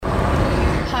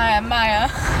I'm Mayah.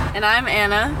 And I'm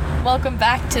Anna. Welcome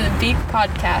back to the Beak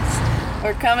Podcast.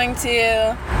 We're coming to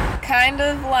you kind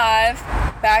of live,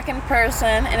 back in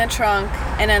person, in a trunk,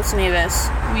 in Encinitas.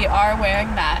 We are wearing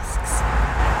masks.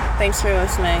 Thanks for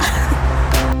listening.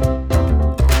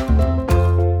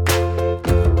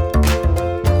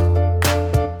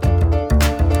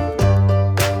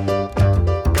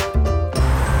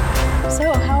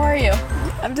 So, how are you?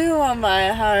 I'm doing well,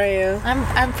 Maya. How are you?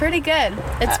 I'm pretty good.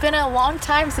 It's been a long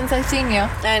time since I've seen you.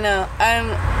 I know.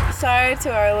 I'm sorry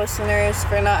to our listeners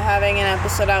for not having an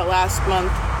episode out last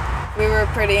month. We were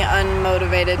pretty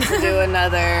unmotivated to do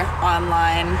another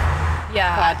online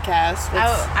podcast.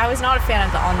 I was not a fan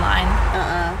of the online.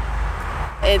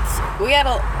 We had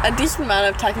a decent amount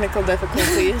of technical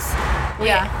difficulties.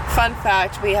 Fun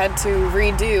fact, we had to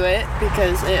redo it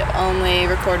because it only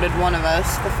recorded one of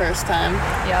us the first time.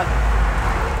 Yep.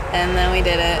 And then we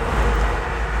did it.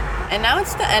 And now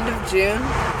it's the end of June.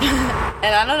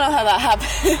 And I don't know how that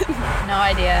happened. No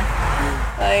idea.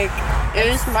 It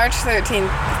was March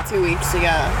 13th 2 weeks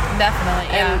ago.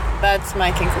 Definitely, And that's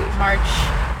my conclusion. March,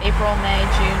 April, May,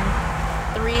 June.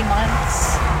 3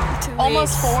 months. 2 weeks.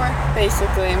 Almost 4.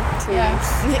 Basically, 2 weeks.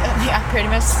 Yeah, pretty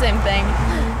much the same thing.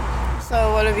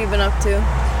 So what have you been up to?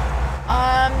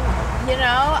 I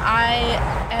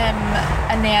am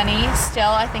a nanny still.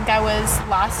 I think I was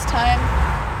last time.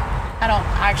 I don't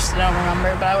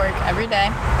remember, but I work every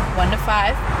day, 1 to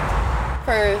 5.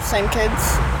 For same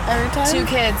kids every time? 2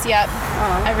 kids, yep.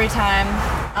 Every time.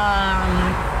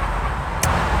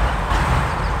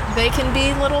 They can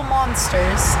be little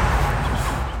monsters,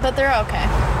 but they're okay.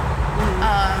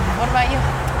 What about you?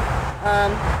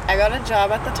 I got a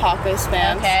job at the taco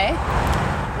stand. Okay.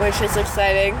 Which is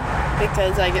exciting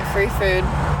because I get free food.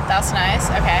 That's nice.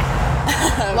 Okay.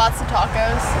 Lots of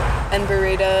tacos. And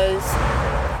burritos.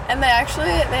 And they have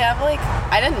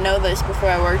I didn't know this before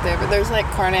I worked there, but there's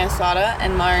carne asada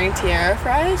and marinara tierra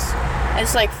fries. And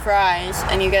it's fries,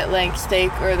 and you get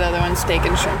steak, or the other one's steak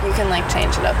and shrimp. You can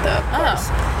change it up though, of course.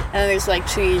 And then there's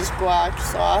cheese, guac,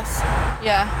 sauce.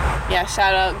 Yeah. Yeah,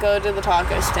 shout out, go to the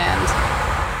taco stand.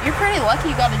 You're pretty lucky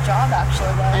you got a job,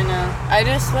 actually, though. I know. I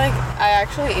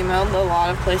actually emailed a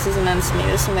lot of places in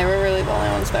Encinitas, and they were really the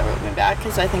only ones that wrote me back,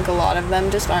 because I think a lot of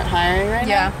them just aren't hiring right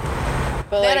now. Yeah.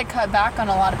 But they had to cut back on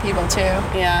a lot of people, too.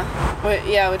 Yeah.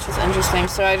 Which is interesting.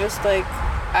 So I just,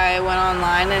 I went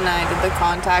online, and I did the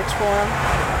contact form,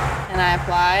 and I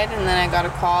applied, and then I got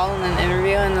a call, and an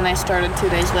interview, and then I started 2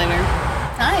 days later.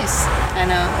 Nice. I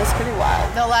know. It's pretty wild.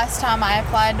 The last time I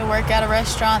applied to work at a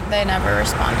restaurant, they never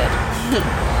responded.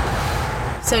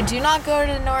 So do not go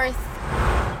to North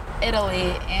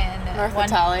Italy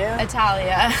Italia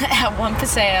at One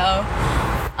Paseo.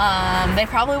 They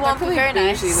probably won't be very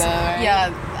nice. Though, right?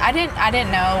 Yeah, I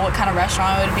didn't know what kind of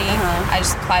restaurant it would be. I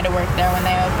just applied to work there when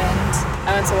they opened.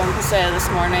 I went to One Paseo this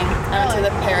morning. I went to the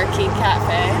Parakeet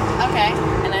Cafe. Okay.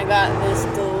 And I got this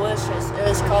delicious. It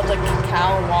was called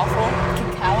cacao waffle.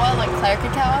 Cacao, like Claire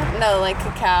cacao? No,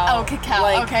 cacao. Oh, cacao.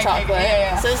 Okay, chocolate. Okay,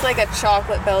 yeah. So it's a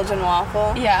chocolate Belgian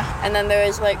waffle. Yeah. And then there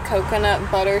was coconut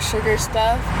butter sugar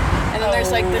stuff. And then there's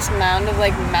this mound of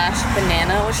mashed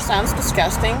banana, which sounds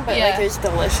disgusting, but it was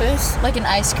delicious. Like an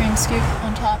ice cream scoop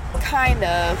on top? Kind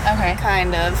of. Okay.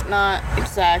 Kind of. Not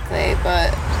exactly,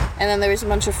 but... And then there was a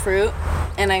bunch of fruit,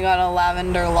 and I got a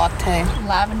lavender latte.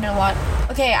 Lavender latte.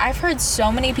 Okay, I've heard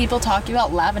so many people talking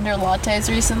about lavender lattes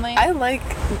recently. I like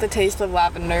the taste of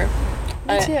lavender.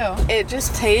 Me too. It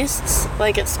just tastes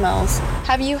like it smells.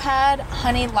 Have you had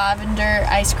honey lavender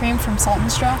ice cream from Salt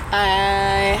and Straw?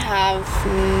 I have.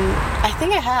 I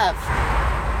think I have.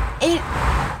 It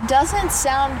doesn't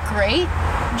sound great,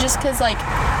 just because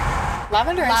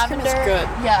lavender ice cream is good.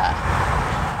 Yeah,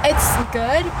 it's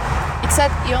good,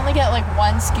 except you only get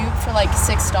 1 scoop for $6. Yeah,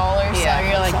 so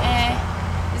you're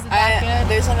is it that good?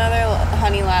 There's another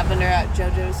honey lavender at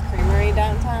JoJo's Creamery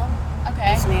downtown.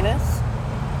 Okay. Encinitas.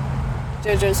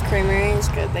 JoJo's Creamery is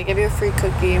good. They give you a free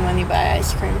cookie when you buy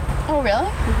ice cream. Oh, really?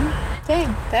 Mm-hmm.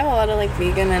 Dang. They have a lot of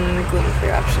vegan and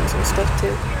gluten-free options and stuff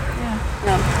too. Yeah.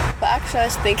 No, but actually I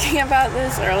was thinking about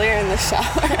this earlier in the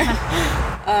shower.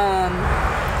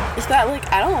 Is that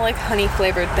I don't like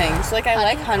honey-flavored things. I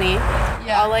like honey.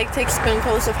 Yeah. I'll take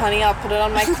spoonfuls of honey. I'll put it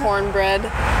on my cornbread.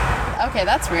 Okay,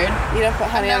 that's weird. You don't put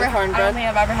honey on cornbread? I don't think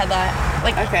I've ever had that.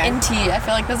 In tea. I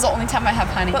feel that's the only time I have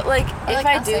honey. But if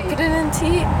I do put it in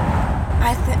tea,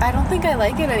 I don't think I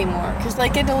like it anymore, because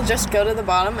it'll just go to the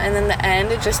bottom, and then the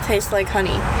end it just tastes like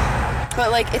honey.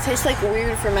 But it tastes like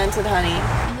weird fermented honey.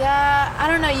 Yeah, I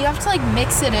don't know. You have to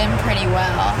mix it in pretty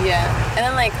well. Yeah, and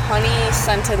then honey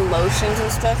scented lotions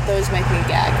and stuff. Those make me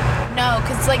gag. No,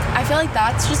 because I feel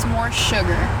that's just more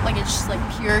sugar. It's just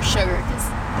pure sugar. Because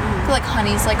I feel like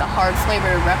honey's like a hard flavor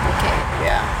to replicate.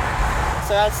 Yeah.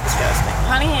 So that's disgusting.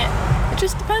 Honey, it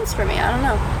just depends for me. I don't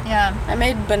know. Yeah. I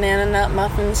made banana nut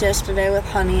muffins yesterday with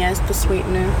honey as the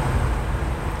sweetener.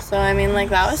 So, I mean, like,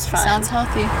 that was fun. Sounds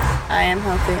healthy. I am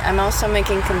healthy. I'm also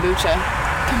making kombucha.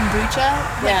 Kombucha?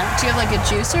 Like, Yeah. do you have like a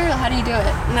juicer? How do you do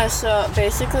it? No, so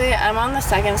basically, I'm on the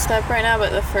second step right now,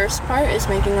 but the first part is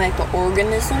making, like, the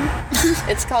organism.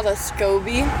 It's called a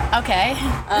SCOBY. Okay.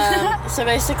 So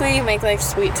basically, you make, like,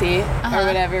 sweet tea or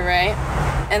whatever, right?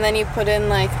 And then you put in,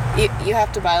 like, you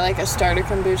have to buy, like, a starter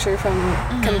kombucha from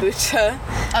kombucha.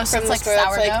 Oh, so from it's the like store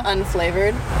that's, like, sourdough?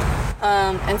 unflavored.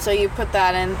 And so you put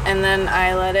that in, and then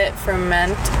I let it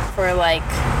ferment for, like,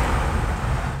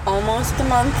 almost a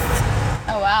month.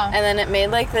 Oh, wow. And then it made,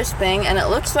 like, this thing, and it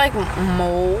looks like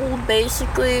mold,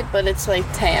 basically, but it's, like,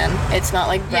 tan. It's not,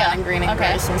 like, brown and green and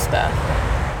gross and stuff.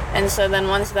 And so then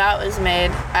once that was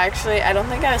made, actually, I don't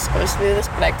think I was supposed to do this,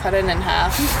 but I cut it in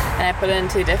half, and I put it in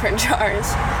 2 different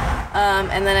jars.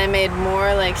 And then I made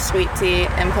more, like, sweet tea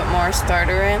and put more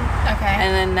starter in. Okay.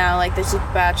 And then now, like, this is the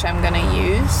batch I'm going to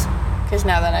use, because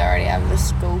now that I already have the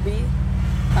SCOBY.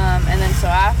 And then so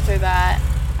after that,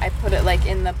 I put it, like,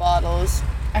 in the bottles.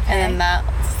 Okay. And then that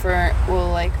will,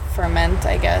 like, ferment,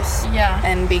 I guess. Yeah.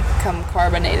 And become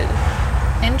carbonated.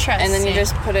 Interesting. And then you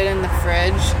just put it in the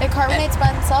fridge. It carbonates by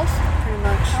itself? Pretty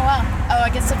much. Oh, wow. Oh, I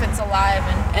guess if it's alive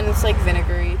and... And it's, like,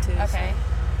 vinegary, too. Okay.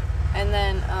 So. And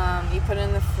then you put it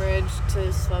in the fridge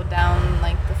to slow down,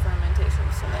 like, the fermentation,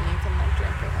 so then you can, like,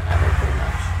 drink it whenever, pretty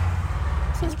much.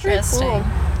 So it's pretty Interesting. cool.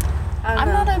 I'm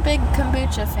not a big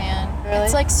kombucha fan. Really?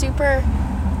 It's, like, super...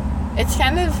 It's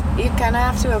kind of, you kind of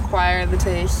have to acquire the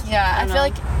taste. Yeah, I feel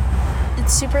like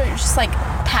it's super just, like,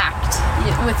 packed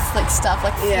with, like, stuff,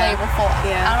 like, flavorful.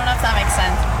 Yeah. I don't know if that makes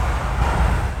sense.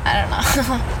 I don't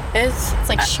know. It's It's,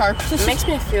 like, sharp. It makes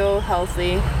me feel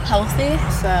healthy. Healthy?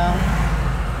 So,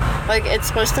 like, it's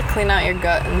supposed to clean out your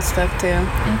gut and stuff, too.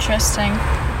 Interesting.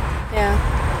 Yeah.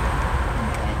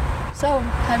 Okay. So,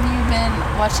 have you been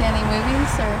watching any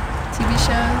movies or TV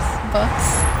shows,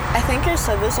 books? I think I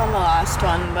said this on the last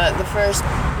one, but the first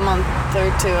month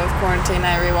or 2 of quarantine,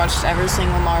 I rewatched every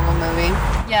single Marvel movie.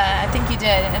 Yeah, I think you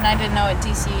did, and I didn't know what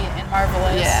DC and Marvel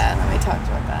is. Yeah, then we talked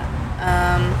about that.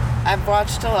 I've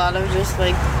watched a lot of just,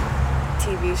 like,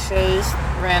 TV shows,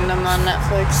 random on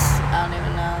Netflix. I don't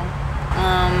even know.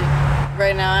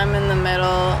 Right now I'm in the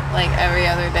middle, like, every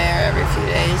other day or every few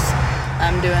days,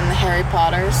 I'm doing the Harry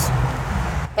Potters.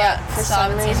 But for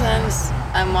some reason,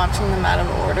 I'm watching them out of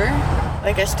order.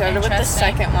 Like, I started with the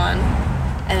second one,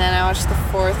 and then I watched the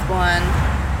 4th one,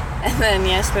 and then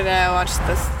yesterday I watched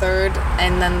the 3rd,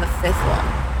 and then the 5th one.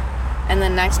 And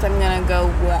then next I'm gonna go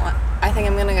 1. I think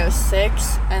I'm gonna go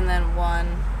 6, and then 1,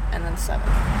 and then 7.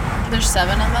 There's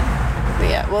 7 of them? But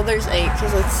yeah, well, there's 8,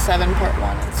 because it's 7 part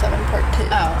 1 and 7 part 2.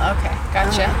 Oh, okay.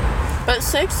 Gotcha. But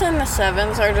 6 and the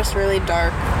 7s are just really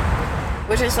dark,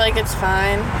 which is, like, it's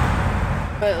fine.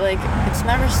 But, like, it's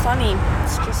never sunny.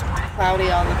 It's just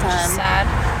cloudy all the time. Sad.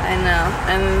 I know.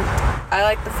 And I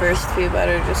like the first few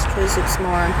better just because it's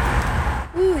more,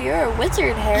 ooh, you're a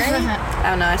wizard, Harry. I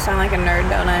don't know. I sound like a nerd,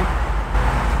 don't I?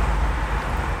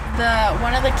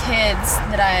 One of the kids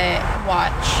that I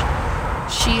watch,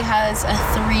 she has a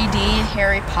 3D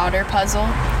Harry Potter puzzle.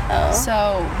 Oh.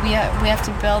 So we have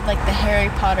to build, like, the Harry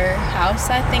Potter house,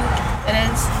 I think it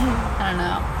is. I don't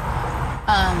know.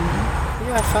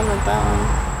 You have fun with that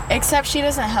one. Except she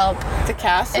doesn't help. The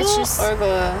castle? It's just, or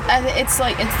the... it's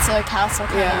a castle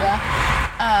kind of,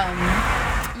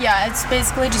 yeah. Yeah, it's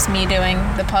basically just me doing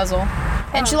the puzzle.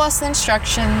 And she lost the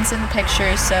instructions and the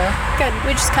pictures, so Good.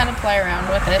 we just kind of play around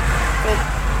with it. Good.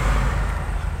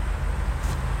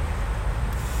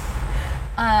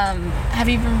 Have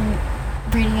you been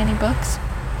reading any books?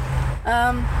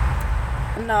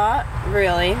 Not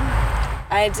really.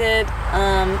 I did,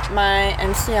 my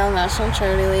NCL National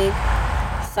Charity League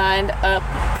signed up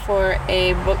for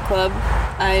a book club.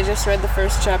 I just read the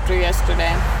first chapter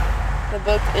yesterday. The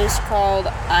book is called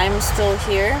I'm Still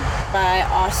Here by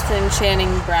Austin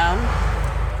Channing Brown.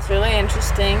 It's really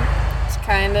interesting. It's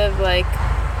kind of like,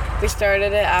 we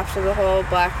started it after the whole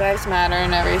Black Lives Matter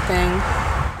and everything.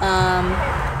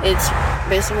 It's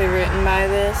basically written by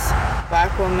this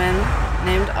black woman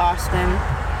named Austin.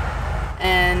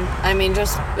 And, I mean,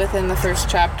 just within the first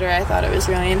chapter, I thought it was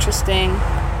really interesting.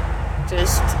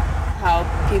 Just how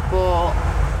people...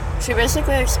 She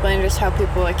basically explained just how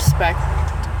people expect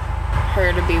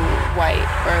her to be white,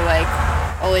 or, like,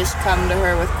 always come to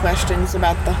her with questions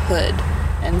about the hood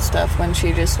and stuff when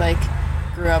she just, like,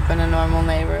 grew up in a normal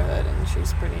neighborhood and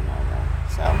she's pretty normal.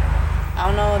 So, I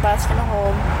don't know what that's gonna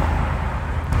hold,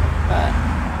 but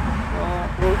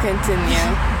we'll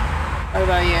continue. What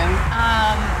about you?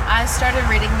 I started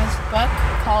reading this book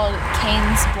called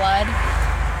Cain's Blood,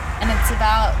 and it's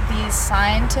about these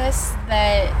scientists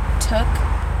that took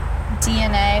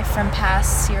DNA from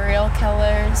past serial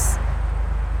killers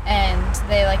and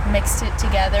they like mixed it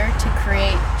together to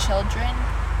create children.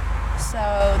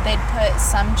 So they'd put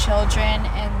some children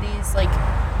in these like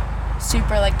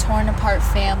super like torn apart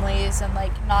families and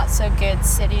like not so good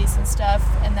cities and stuff,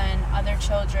 and then other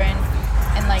children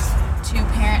in like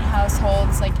 2-parent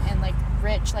households, like in like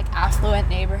rich like affluent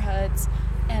neighborhoods.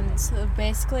 And so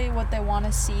basically what they want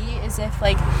to see is if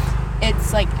like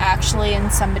it's like actually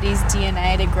in somebody's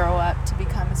DNA to grow up to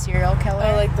become a serial killer.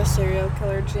 Oh, like the serial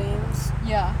killer genes?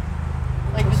 Yeah,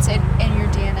 like it's in your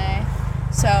DNA.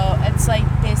 So it's like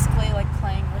basically like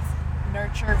playing with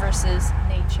nurture versus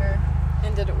nature.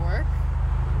 And did it work?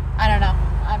 I don't know.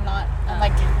 I'm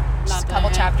like just a couple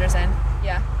chapters in.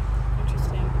 Yeah.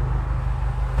 Interesting.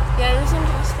 Yeah, it is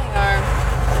interesting. Our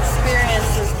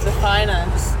experiences define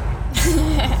us.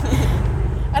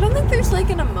 I don't think there's like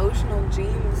an emotional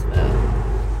genes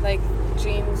though. Like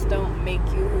genes don't make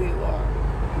you who you are.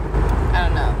 I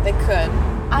don't know. They could.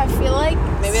 I feel like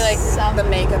maybe like the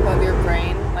makeup of your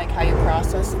brain, like how you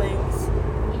process things.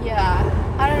 Yeah.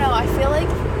 I don't know. I feel like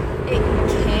it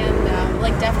can though.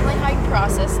 Like definitely how you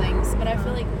process things, but I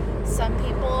feel like some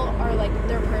people are like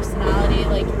their personality,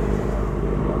 like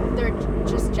they're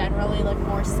just generally like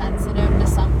more sensitive to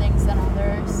some things than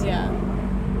others. Yeah.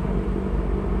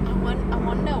 I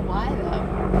want to know why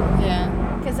though.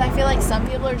 Yeah. Because I feel like some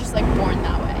people are just like born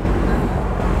that way.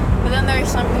 But then there's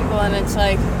some people and it's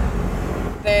like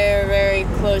they're very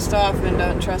closed off and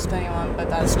don't trust anyone, but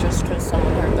that's just because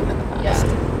someone hurt them in the past.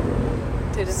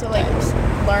 Yeah. So like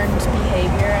learned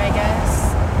behavior, I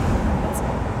guess.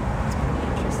 That's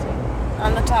pretty interesting.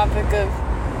 On the topic of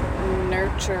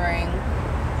nurturing,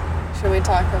 should we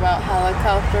talk about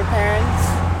helicopter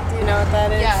parents? Do you know what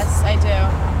that is? Yes, I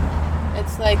do.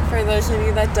 It's like, for those of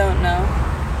you that don't know,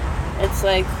 it's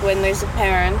like when there's a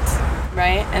parent,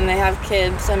 right, and they have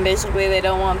kids, and basically they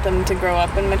don't want them to grow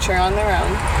up and mature on their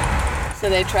own. So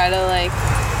they try to, like,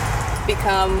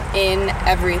 become in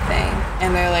everything.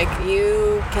 And they're like,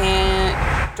 you can't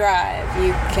drive,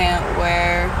 you can't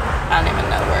wear, I don't even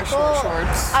know, wear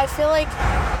shorts. I feel like...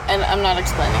 And I'm not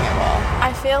explaining it well.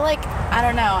 I feel like, I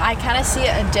don't know, I kind of see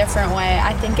it a different way.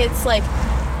 I think it's like...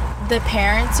 the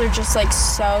parents are just like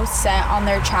so set on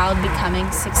their child becoming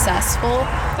successful.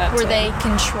 That's where they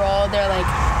control their like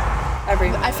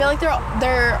everything. I feel like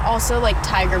they're also like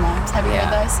tiger moms. Have you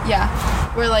heard those? Yeah.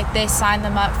 Where like they sign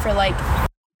them up for like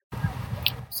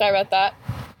sorry about that.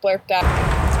 Blurped out.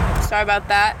 Sorry about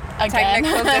that. Again.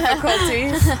 Technical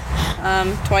difficulties.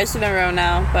 Twice in a row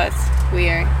now, but we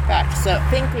are back. So I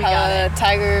think we got it.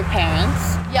 Tiger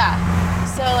parents. Yeah.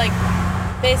 So like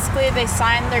basically they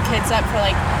sign their kids up for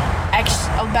like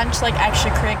a bunch like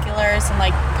extracurriculars and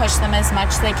like push them as much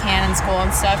as they can in school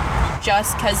and stuff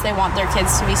just because they want their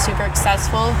kids to be super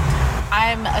successful.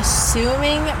 I'm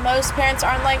assuming most parents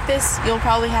aren't like this. You'll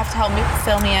probably have to help me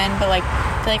fill me in, but like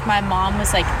I feel like my mom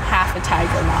was like half a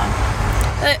tiger mom.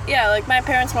 Yeah, like my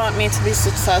parents want me to be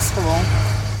successful,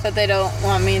 but they don't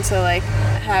want me to like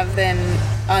have an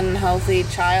unhealthy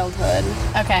childhood.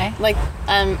 Okay. Like,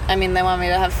 I mean, they want me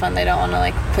to have fun. They don't want to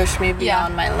like push me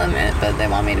beyond my limit, but they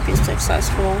want me to be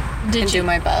successful and do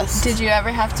my best. Did you ever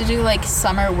have to do like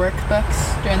summer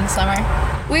workbooks during the summer?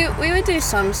 We would do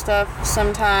some stuff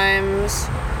sometimes,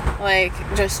 like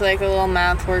just like a little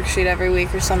math worksheet every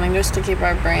week or something, just to keep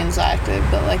our brains active,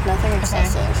 but like nothing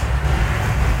excessive.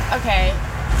 Okay.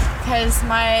 Because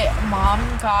my mom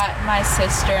got my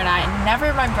sister and I,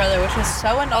 never my brother, which was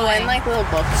so annoying. Oh, and like little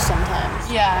books sometimes.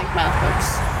 Yeah. Like math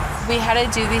books. We had to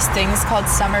do these things called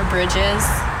summer bridges,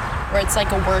 where it's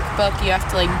like a workbook you have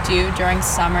to like do during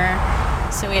summer.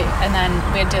 So and then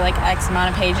we had to do like X amount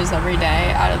of pages every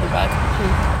day out of the book.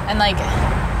 And like,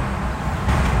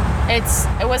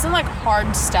 it wasn't like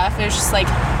hard stuff. It was just like,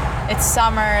 it's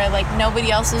summer, like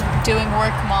nobody else is doing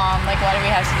work, Mom. Like, why do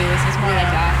we have to do this? It's more like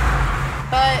that.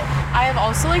 But I have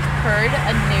also like heard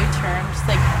a new term just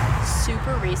like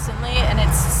super recently, and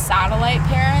it's satellite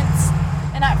parents.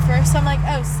 And at first I'm like,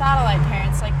 oh, satellite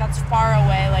parents, like that's far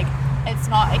away, like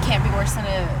it can't be worse than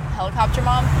a helicopter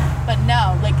mom. But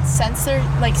no, like since they're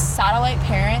like satellite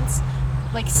parents,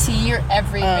 like see your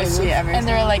every move, see everything. And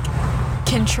they're like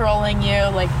controlling you,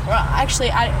 like actually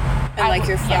like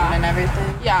your phone and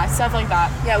everything. Yeah, stuff like that.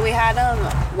 Yeah, we had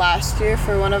last year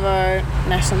for one of our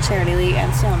National Charity League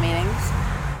NCL meetings.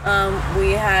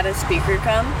 We had a speaker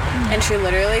come, and she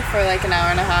literally for like an hour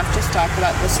and a half just talked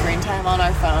about the screen time on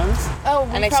our phones. Oh,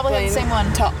 we and probably had the same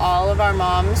one. To all of our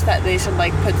moms that they should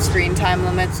like put screen time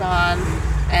limits on,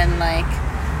 and like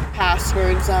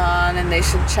passwords on, and they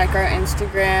should check our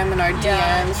Instagram and our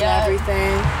DMs and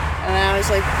everything. And I was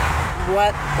like,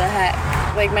 what the heck?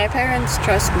 Like, my parents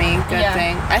trust me. Good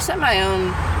thing. I set my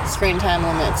own screen time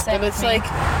limits, but it's like,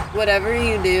 whatever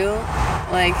you do,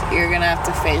 like, you're gonna have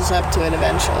to phase up to it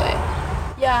eventually.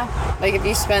 Yeah. Like, if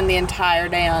you spend the entire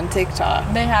day on TikTok,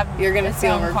 you're gonna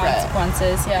feel regret.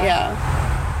 Consequences. Yeah.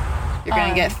 Yeah. You're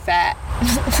gonna get fat.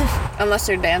 Unless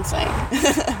you're dancing.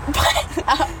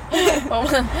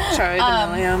 Charlie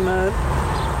D'Amelio mode.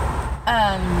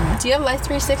 Do you have Life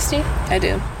 360? I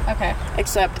do. Okay.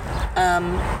 Except,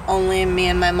 only me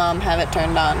and my mom have it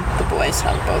turned on. The boys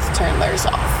have both turned theirs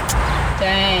off.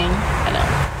 Dang. I know.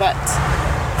 But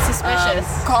suspicious.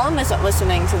 Colin isn't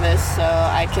listening to this, so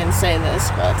I can say this,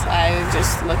 but I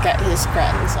just look at his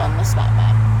friends on the Snap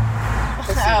map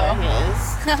to see where he is.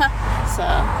 So.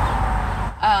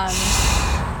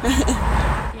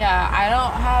 Yeah, I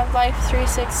don't have Life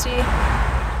 360.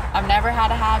 I've never had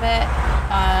to have it.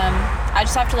 I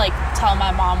just have to like tell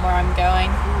my mom where I'm going.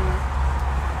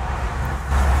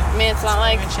 I mean, it's not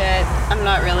like I'm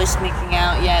not really sneaking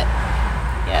out yet.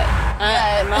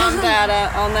 Mom, Dad,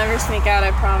 I'll never sneak out,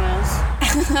 I promise.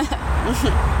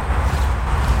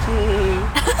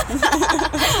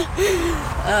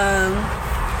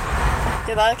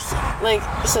 Yeah, that's like,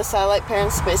 so satellite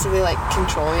parents basically like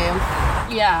control you.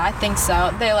 Yeah, I think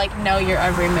so. They like know your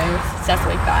every move, stuff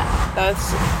like that.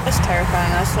 That's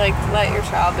terrifying. That's like, let your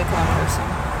child become a person.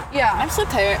 Yeah. I'm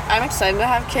excited to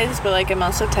have kids, but like I'm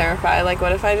also terrified. Like,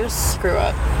 what if I just screw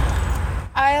up?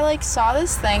 I like saw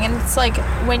this thing, and it's like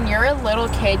when you're a little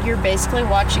kid, you're basically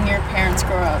watching your parents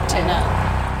grow up too.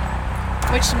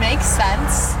 Which makes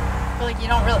sense, but like you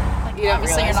don't really like.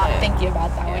 Obviously, you're not thinking about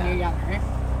that when you're younger.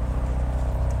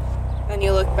 Then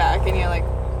you look back and you're like,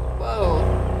 whoa.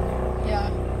 Yeah.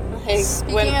 Like,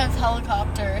 Speaking of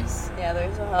helicopters. Yeah,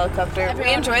 there's a helicopter.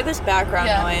 We enjoy this background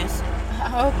noise. I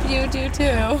hope you do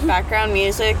too. Background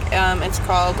music, it's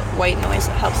called white noise.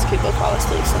 It helps people fall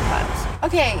asleep sometimes.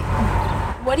 Okay,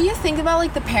 what do you think about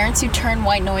like the parents who turn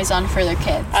white noise on for their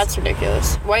kids? That's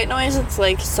ridiculous. White noise, it's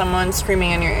like someone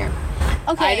screaming in your ear.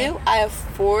 Okay. I do. I have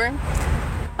 4.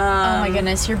 Oh my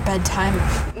goodness, your bedtime.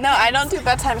 No, I don't do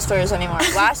bedtime stories anymore.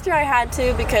 Last year I had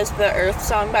to because the Earth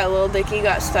song by Lil Dicky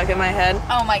got stuck in my head.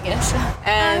 Oh my gosh.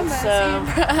 And so...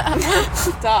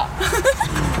 Stop.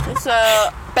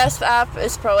 So, best app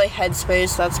is probably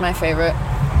Headspace. That's my favorite.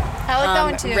 I like that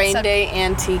one too. Rain Day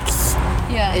Antiques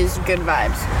is good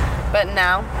vibes. But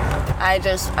now,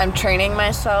 I'm training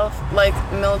myself. Like,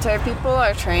 military people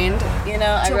are trained, you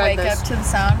know. To wake up to the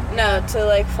sound? No, to,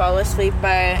 like, fall asleep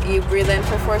by, you breathe in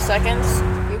for 4 seconds,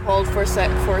 you hold for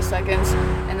 4 seconds,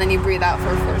 and then you breathe out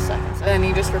for 4 seconds. And then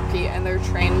you just repeat, and they're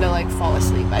trained to, like, fall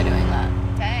asleep by doing that.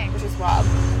 Dang. Which is wild.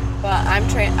 But I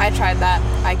tried that.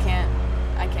 I can't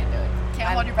do it.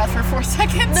 Can't hold your breath for 4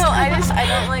 seconds? No, I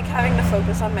don't like having to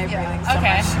focus on my breathing so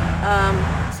much.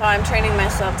 So I'm training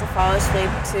myself to fall asleep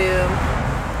to,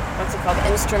 what's it called,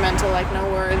 instrumental, like no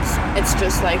words. It's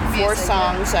just like 4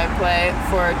 songs I play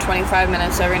for 25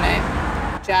 minutes every night.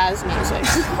 Jazz music.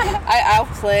 I'll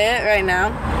play it right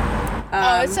now.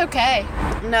 It's okay.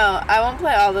 No, I won't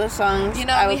play all those songs. You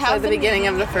know, I will play the beginning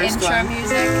of the first intro one.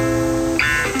 Music.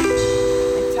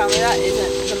 Tell me that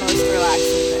isn't the most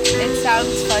relaxing thing. It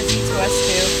sounds fuzzy to us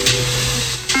too.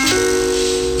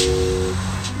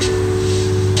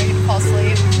 Are you gonna fall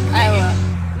asleep? I will.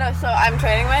 No, so I'm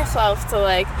training myself to,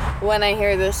 like, when I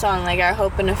hear this song, like, I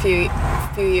hope in a few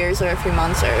years or a few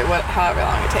months or however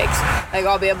long it takes, like,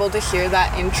 I'll be able to hear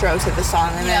that intro to the song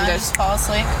and then just fall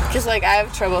asleep. Because, like, I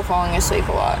have trouble falling asleep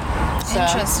a lot. So,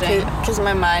 interesting. Because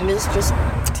my mind is just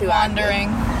too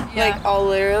wandering. Like, I'll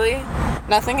literally,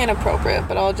 nothing inappropriate,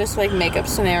 but I'll just, like, make up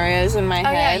scenarios in my head.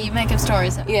 Oh, yeah, you make up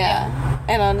stories. Yeah.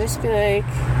 And I'll just be like,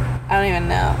 I don't even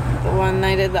know. The one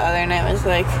I did the other night was,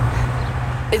 like,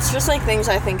 it's just, like, things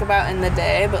I think about in the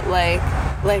day, but,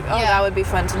 that would be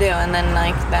fun to do. And then,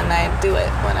 like, then I do it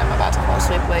when I'm about to fall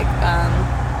asleep.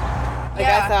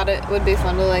 I thought it would be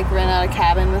fun to, like, rent out a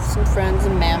cabin with some friends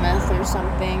in Mammoth or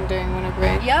something during winter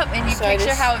break. Yep, and you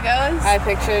picture how it goes? I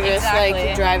picture just,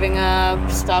 like, driving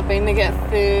up, stopping to get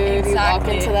food, you walk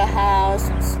into the house,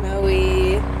 it's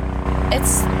snowy.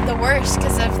 It's the worst,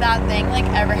 because if that thing, like,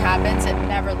 ever happens, it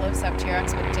never lives up to your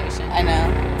expectation. I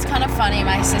know. It's kind of funny.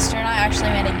 My sister and I actually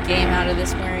made a game out of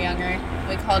this when we were younger.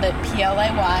 We called it PLAY.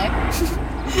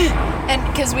 And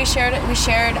because we shared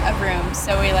a room,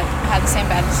 so we, like, had the same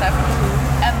bed and stuff.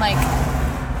 And, like,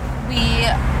 we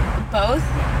both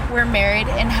were married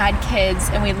and had kids,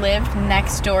 and we lived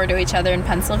next door to each other in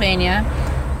Pennsylvania.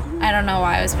 I don't know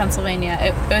why it was Pennsylvania.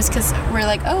 It was because we're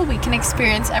like, oh, we can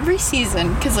experience every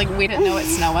season because like we didn't know what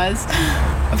snow was.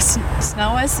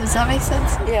 Snow was? Does that make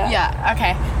sense? Yeah. Yeah.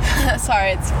 Okay.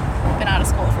 Sorry, it's been out of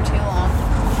school for too long.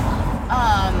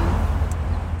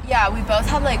 Yeah, we both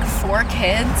had like 4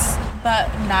 kids, but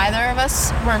neither of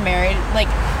us were married. Like,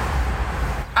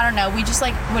 I don't know. We just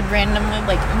like would randomly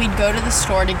like we'd go to the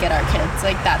store to get our kids.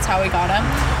 Like that's how we got them.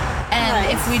 And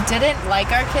Nice. if we didn't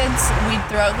like our kids, we'd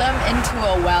throw them into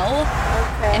a well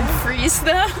and freeze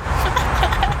them.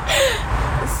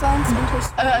 This sounds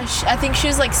interesting. I think she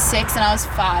was like 6 and I was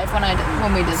 5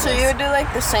 when we did this. So you would do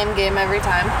like the same game every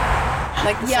time?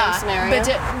 Like the same scenario? But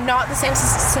not the same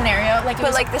scenario. Like,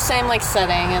 But like the same like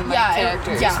setting and like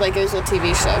characters. Like it was a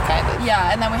TV show kind of.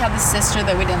 Yeah, and then we had the sister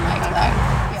that we didn't like. Okay.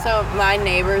 So my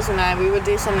neighbors and I, we would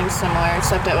do something similar,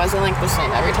 except it wasn't like the same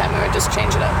every time. We would just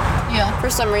change it up. Yeah. For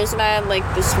some reason, I had like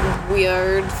this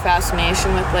weird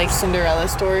fascination with like Cinderella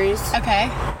stories. Okay.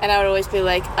 And I would always be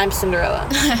like, I'm Cinderella.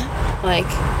 Like,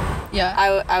 yeah.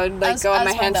 I would like go on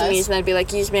my hands and knees and I'd be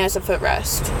like, use me as a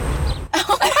footrest.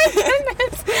 Oh my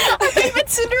goodness. I thought you meant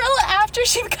Cinderella after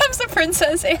she becomes a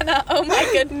princess, Anna. Oh my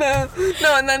goodness.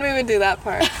 No, and then we would do that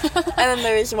part. And then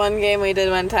there was one game we did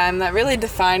one time that really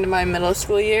defined my middle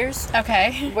school years.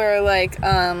 Okay. Where like,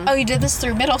 Oh, you did this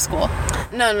through middle school?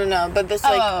 No, but this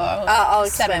like, I'll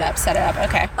explain set it up,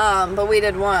 okay. But we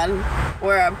did one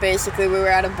where basically we were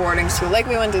at a boarding school. Like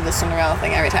we went through the Cinderella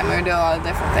thing every time. We would do a lot of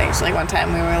different things. Like one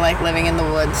time we were like living in the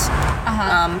woods.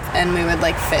 And we would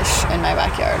like fish in my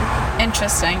backyard.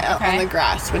 Interesting. Okay. On the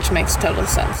grass, which makes total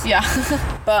sense. Yeah.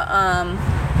 But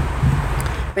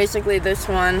basically this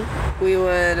one we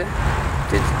would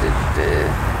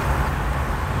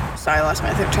sorry, I lost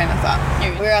my train of thought.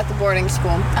 We were at the boarding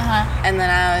school. And then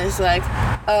I was like,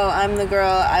 oh, I'm the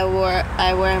girl, I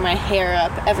wear my hair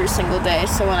up every single day,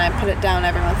 so when I put it down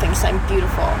everyone thinks I'm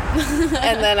beautiful.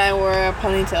 And then I wore a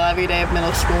ponytail every day of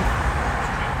middle school.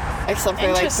 Except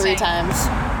for like 3 times.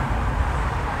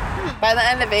 By the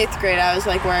end of 8th grade, I was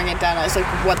like wearing it down. I was like,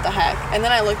 what the heck? And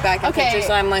then I look back at pictures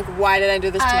and I'm like, why did I do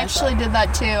this to myself? I actually did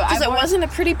that too. Because it wasn't a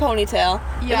pretty ponytail.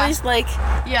 Yeah. It was like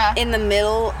in the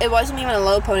middle. It wasn't even a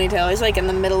low ponytail. It was like in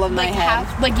the middle of my head.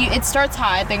 It starts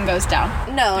high, then goes down.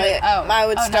 No, I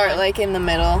would start like in the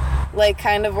middle. Like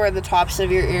kind of where the tops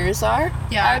of your ears are,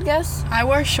 I would guess. I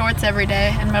wore shorts every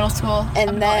day in middle school.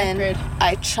 And then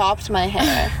I chopped my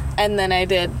hair. And then I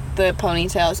did the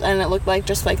ponytails, and it looked like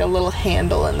just like a little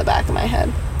handle in the back of my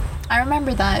head. I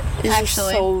remember that,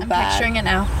 actually. So I'm bad. picturing it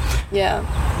now. Yeah.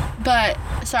 But,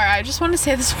 sorry, I just want to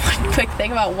say this one quick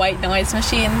thing about white noise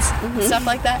machines and stuff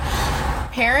like that.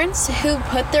 Parents who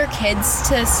put their kids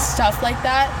to stuff like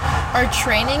that are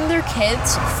training their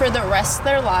kids for the rest of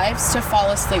their lives to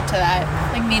fall asleep to that.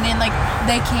 Like, meaning, like,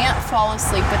 they can't fall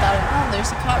asleep without it. Oh,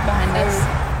 there's a cop behind us.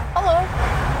 Hello.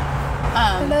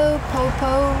 Hello,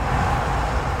 Popo.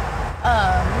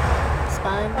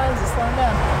 Spine. Why is it slowing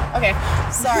down? Okay,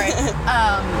 sorry.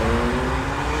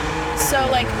 So,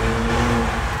 like,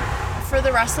 for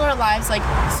the rest of their lives, like,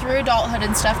 through adulthood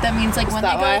and stuff, that means, like, when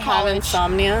they go to college... have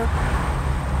insomnia?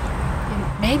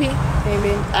 Maybe.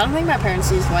 I don't think my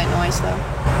parents use white noise, though.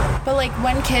 But, like,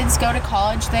 when kids go to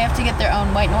college, they have to get their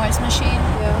own white noise machine.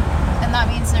 Yeah. And that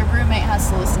means their roommate has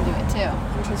to listen to it, too.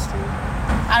 Interesting.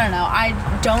 I don't know. I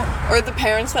don't... Or the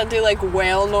parents that do, like,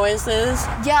 whale noises.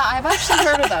 Yeah, I've actually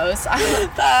heard of those.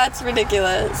 That's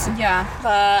ridiculous. Yeah.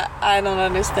 But I don't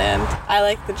understand. I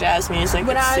like the jazz music.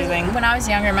 It's soothing. When I was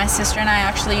younger, my sister and I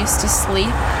actually used to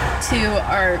sleep to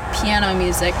our piano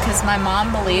music because my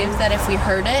mom believed that if we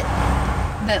heard it,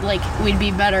 that, like, we'd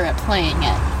be better at playing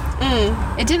it.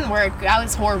 It didn't work. I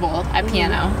was horrible at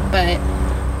piano, but...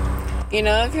 You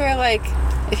know,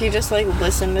 if you just, like,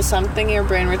 listen to something, your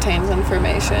brain retains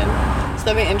information. So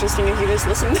that'd be interesting if you just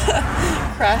listened to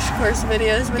Crash Course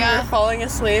videos when you were falling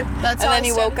asleep. And then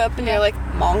you woke up and you're like,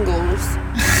 Mongols.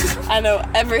 I know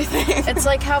everything. It's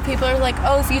like how people are like,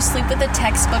 oh, if you sleep with a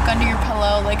textbook under your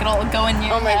pillow, like, it'll go in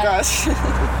your head. Oh my gosh.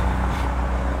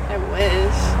 I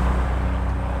wish.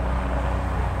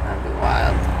 That'd be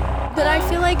wild. But I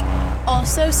feel like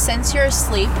also since you're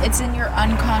asleep, it's in your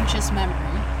unconscious memory.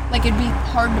 Like, it'd be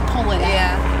hard to pull it out.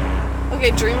 Yeah.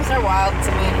 Okay, dreams are wild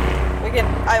to me.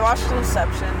 I watched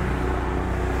Inception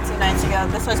 2 nights ago.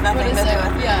 This has nothing to do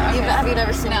with... Yeah, okay. Have you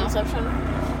never seen Inception?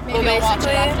 Maybe I'll watch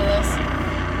it after this.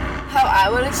 How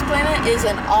I would explain it is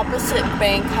an opposite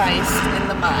bank heist in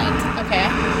the mind. Okay.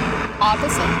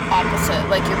 Opposite? Opposite,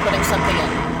 like you're putting something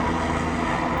in.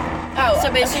 Oh,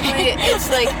 so basically, it's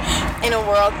like in a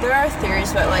world. There are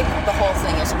theories, but like the whole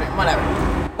thing is a dream, whatever.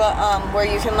 But where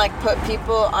you can like put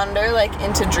people under like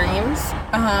into dreams.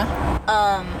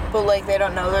 But like they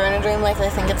don't know they're in a dream. Like they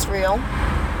think it's real.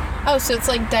 Oh, so it's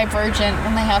like Divergent,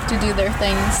 and they have to do their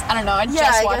things. I don't know. I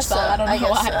just watched that. I don't know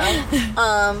why.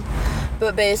 So.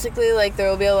 But basically, like there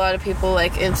will be a lot of people.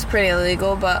 Like it's pretty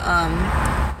illegal, but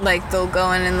like they'll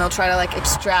go in and they'll try to like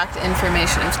extract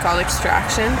information. It's called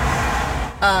extraction.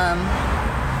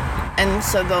 And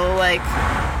so they'll like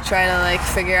try to like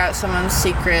figure out someone's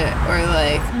secret or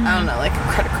like I don't know, like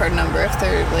a credit card number if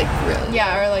they're like really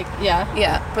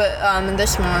but in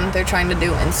this one they're trying to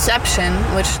do inception,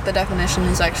 which the definition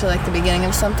is actually like the beginning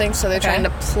of something. So they're trying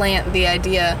to plant the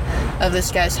idea of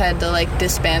this guy's head to like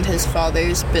disband his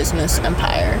father's business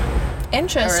empire.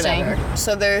 Interesting.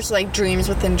 So there's like dreams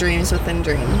within dreams within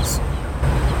dreams.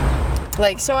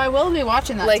 Like, so I will be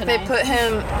watching that like tonight. They put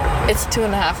him, it's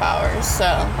 2.5 hours,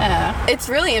 so it's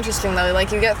really interesting though.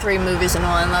 Like you get 3 movies in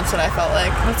one. That's what I felt like.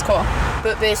 That's cool.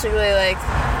 But basically, like,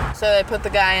 so they put the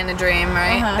guy in a dream,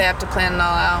 right? They have to plan it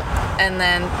all out, and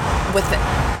then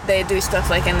they do stuff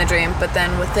like in the dream. But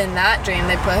then within that dream,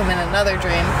 they put him in another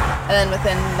dream, and then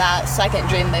within that second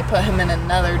dream, they put him in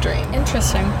another dream.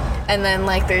 Interesting. And then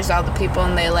like there's all the people,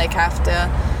 and they like have to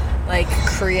like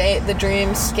create the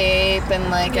dreamscape and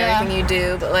like everything you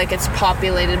do, but like it's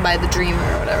populated by the dreamer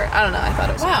or whatever. I don't know. I thought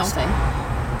it was interesting.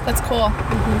 That's cool.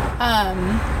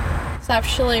 This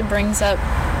actually brings up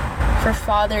for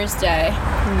Father's Day.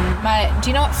 Do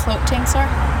you know what float tanks are?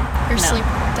 Or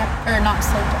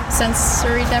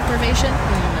sensory deprivation?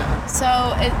 No.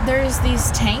 So there's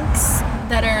these tanks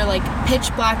that are like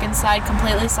pitch black inside,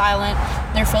 completely silent.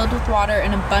 They're filled with water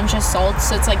and a bunch of salts,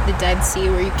 so it's like the Dead Sea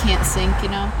where you can't sink, you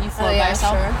know? You float by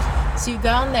yourself. Sure. So you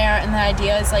go in there, and the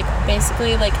idea is like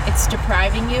basically like it's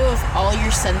depriving you of all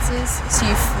your senses, so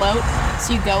you float,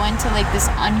 so you go into like this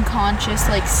unconscious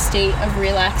like state of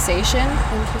relaxation.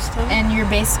 Interesting. And you're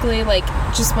basically like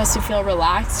just supposed to feel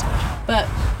relaxed. But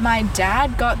my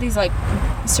dad got these like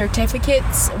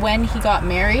certificates when he got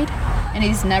married, and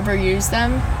he's never used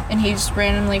them, and he just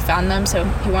randomly found them, so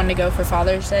he wanted to go for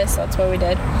Father's Day, so that's what we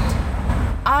did.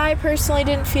 I personally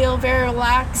didn't feel very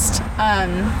relaxed,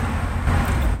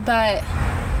 but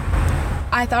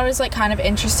I thought it was like kind of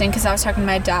interesting because I was talking to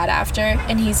my dad after,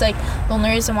 and he's like, the only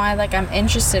reason why like I'm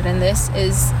interested in this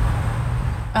is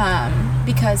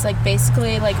because like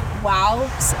basically like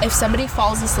if somebody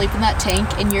falls asleep in that tank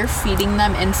and you're feeding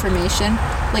them information,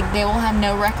 like they will have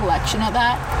no recollection of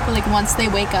that, but like once they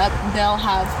wake up they'll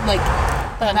have like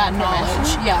that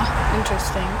knowledge.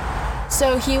 Interesting.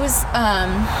 So he was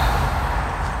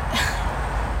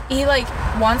he like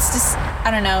wants to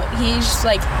I don't know, he just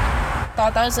like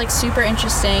thought that was like super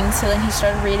interesting, so then he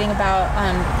started reading about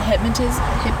hypnotism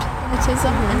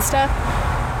and stuff.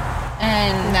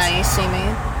 And Now You See Me.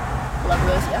 Love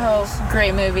those movies. Oh,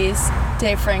 great movies.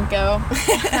 Dave Franco.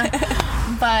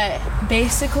 But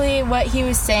basically what he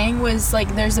was saying was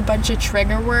like there's a bunch of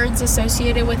trigger words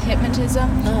associated with hypnotism,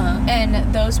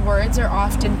 and those words are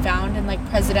often found in like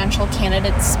presidential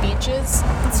candidates' speeches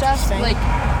and stuff. Like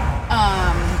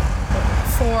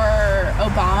for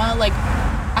Obama, like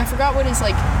I forgot what his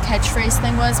like catchphrase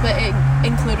thing was, but it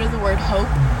included the word hope,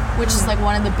 which is like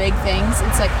one of the big things.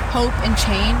 It's like hope and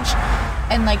change.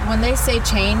 And like when they say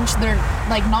change, they're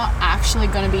like not actually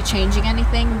going to be changing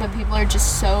anything, but people are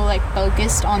just so like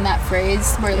focused on that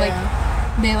phrase where like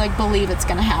they like believe it's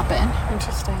going to happen.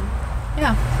 Interesting.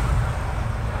 Yeah.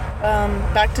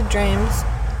 Back to dreams.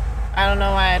 I don't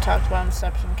know why I talked about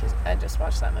Inception because I just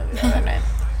watched that movie the other night.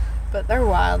 But they're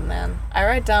wild, man. I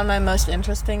write down my most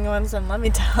interesting ones, and let me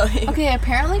tell you. Okay,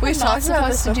 apparently we're not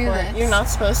supposed to do this. You're not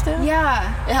supposed to? Yeah.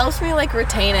 It helps me, like,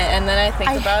 retain it, and then I think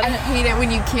about it. I hate it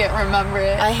when you can't remember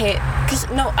it. I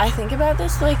think about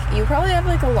this, like, you probably have,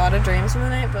 like, a lot of dreams in the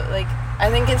night, but, like, I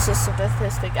think it's a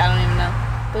statistic. I don't even know.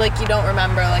 But, like, you don't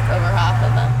remember, like, over half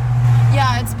of them.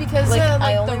 Yeah, it's because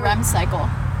of, the REM cycle.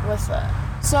 What's that?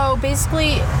 So,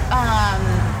 basically,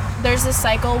 there's this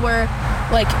cycle where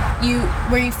like you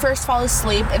first fall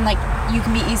asleep and like you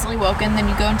can be easily woken, then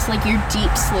you go into like your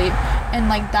deep sleep, and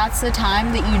like that's the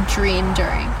time that you dream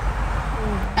during.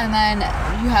 And then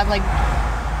you have like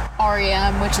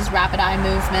REM, which is rapid eye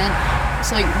movement,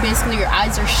 so like basically your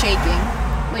eyes are shaking.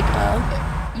 Like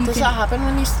does that happen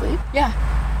when you sleep? Yeah.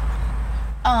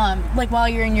 Like while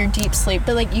you're in your deep sleep,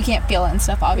 but like you can't feel it and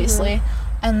stuff obviously.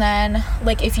 And then,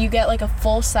 like, if you get, like, a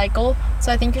full cycle,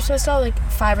 so I think you're supposed to have, like,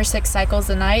 5 or 6 cycles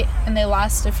a night, and they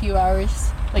last a few hours,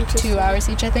 like 2 hours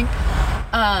each, I think.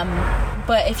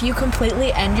 But if you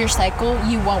completely end your cycle,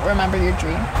 you won't remember your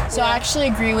dream. So I actually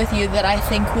agree with you that I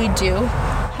think we do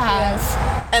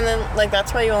have And then, like,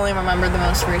 that's why you only remember the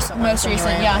most recent ones. Most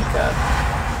recent, yeah.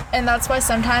 And that's why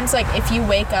sometimes, like, if you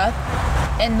wake up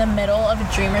in the middle of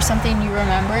a dream or something, you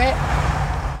remember it.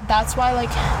 That's why,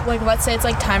 like let's say it's,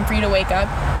 like, time for you to wake up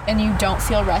and you don't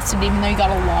feel rested even though you got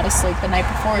a lot of sleep the night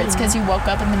before. It's because you woke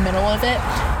up in the middle of it.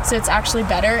 So it's actually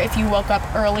better if you woke up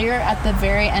earlier at the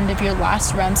very end of your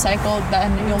last REM cycle,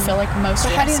 then you'll feel, like, most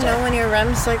rested. How do you know when your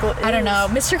REM cycle is? I don't know.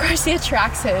 Mr. Garcia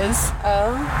tracks his.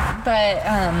 Oh. But,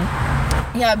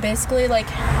 yeah, basically, like,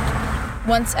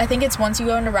 once you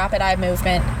go into rapid eye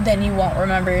movement, then you won't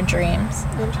remember your dreams.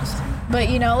 Interesting. But,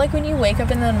 you know, like, when you wake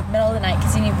up in the middle of the night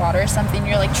because you need water or something,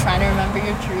 you're, like, trying to remember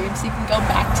your dreams, you can go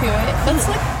back to it. That's,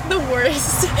 like, the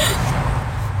worst.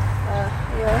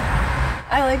 Yeah.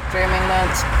 I like dreaming,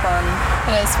 though. It's fun.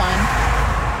 It is fun.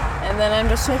 And then I'm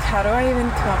just like, how do I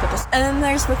even come up with this? And then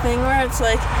there's the thing where it's,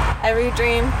 like, every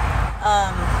dream,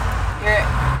 you're,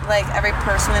 like, every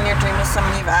person in your dream is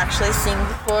someone you've actually seen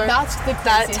before. That's the craziest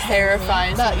That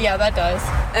terrifies me. Yeah, that does.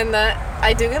 And that,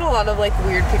 I do get a lot of, like,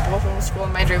 weird people from school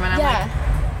in my dream, and I'm like,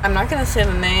 I'm not gonna say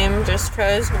the name just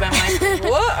cause, but I'm like,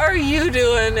 what are you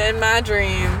doing in my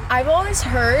dream? I've always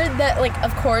heard that, like,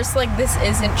 of course, like, this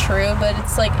isn't true, but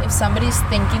it's like if somebody's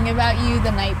thinking about you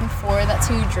the night before, that's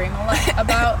who you dream a lot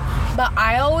about. But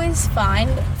I always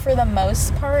find, for the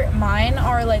most part, mine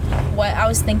are, like, what I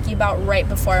was thinking about right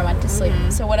before I went to sleep. Mm-hmm.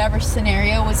 So whatever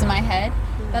scenario was in my head,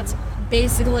 that's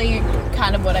basically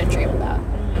kind of what I dream about.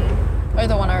 Mm-hmm. Or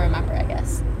the one I remember, I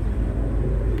guess.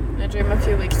 I dreamed a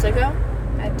few weeks ago.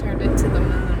 I turned into the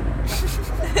moon.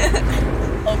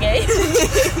 Okay.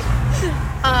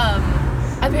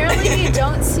 Apparently you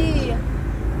don't see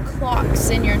clocks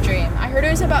in your dream. I heard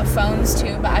it was about phones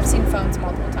too, but I've seen phones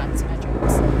multiple times in my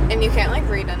dreams. And you can't, like,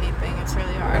 read anything. It's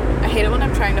really hard. I hate it when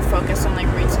I'm trying to focus on,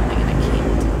 like, read something and I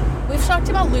can't. We've talked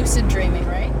about lucid dreaming,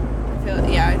 right? I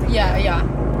think. Yeah.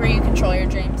 Where you control your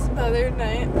dreams. The other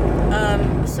night,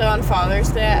 so on Father's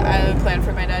Day, I had planned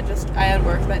for my dad. I had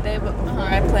work that day, but before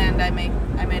I planned, I made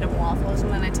him waffles,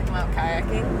 and then I took him out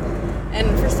kayaking.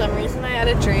 And for some reason, I had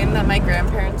a dream that my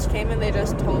grandparents came and they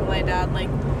just told my dad, like,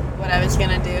 what I was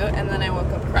gonna do, and then I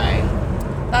woke up crying.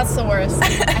 That's the worst.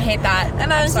 I hate that.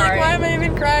 And I was like, why am I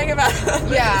even crying about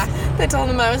this? Yeah. They told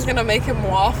him I was gonna make him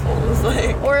waffles,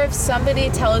 like. Or if somebody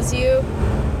tells you,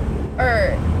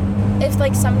 or if,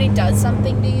 like, somebody does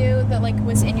something to you that, like,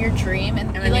 was in your dream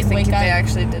and you, like, wake up, they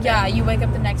actually did it. Yeah, you wake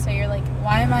up the next day, you're like,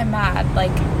 why am I mad? Like,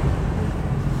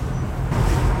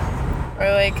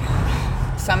 or, like,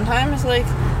 sometimes, like,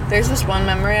 there's this one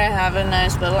memory I have when I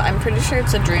was little. I'm pretty sure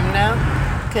it's a dream now,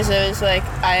 because it was, like,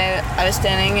 I was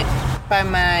standing by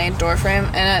my door frame,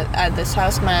 and at this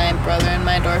house, my brother and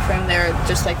my door frame, they were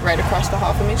just, like, right across the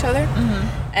hall from each other.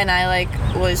 Mm-hmm. And I, like,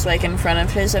 was, like, in front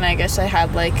of his, and I guess I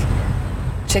had, like,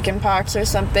 chicken pox or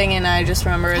something, and I just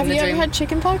remember in the dream. Have you ever had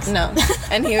chicken pox? No.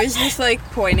 And he was just, like,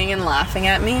 pointing and laughing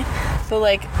at me. But,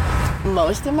 like,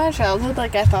 most of my childhood,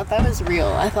 like, I thought that was real.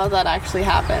 I thought that actually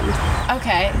happened.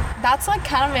 Okay. That's, like,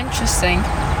 kind of interesting.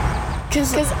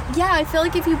 Because, yeah, I feel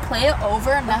like if you play it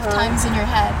over enough times in your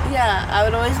head. Yeah, I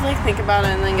would always, like, think about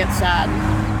it and then get sad.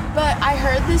 But I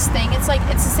heard this thing, it's like,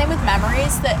 it's the same with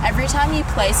memories, that every time you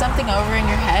play something over in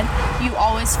your head, you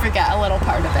always forget a little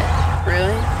part of it.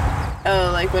 Really?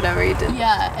 Oh, like, whatever you did.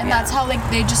 Yeah, and that's how, like,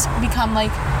 they just become, like,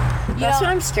 that's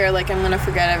what I'm scared, like, I'm gonna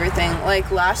forget everything.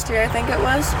 Like, last year, I think it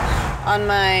was, on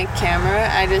my camera,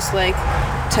 I just, like,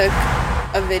 took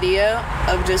a video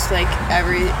of just, like,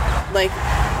 every, like,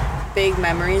 big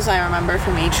memories I remember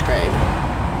from each grade.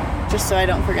 Just so I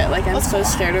don't forget. Like, I'm so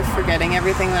scared of forgetting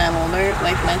everything when I'm older,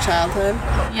 like, my childhood.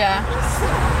 Yeah.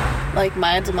 Like,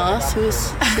 Mayah who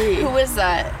is she? Who is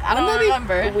that? I don't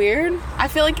remember. Weird? I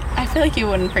feel like you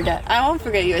wouldn't forget. I won't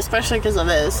forget you, especially because of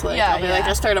this. Like, I'll be like,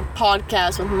 I started a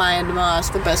podcast with Mayah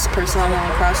the best person on the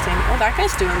lacrosse team. Oh, that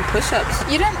guy's doing push-ups.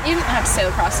 You didn't have to say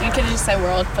lacrosse. You could just say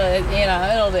world, but, you know,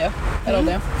 it'll do. It'll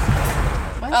do.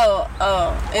 What?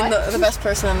 Oh, in the best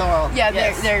person in the world. Yeah,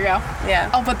 yes. there you go. Yeah.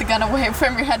 I'll put the gun away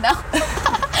from your head now.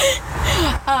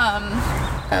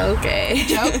 Okay.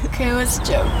 Joke? It was a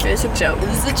joke. It was a joke. It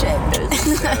was a joke.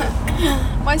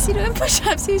 Why is he doing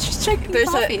push-ups? He's just drinking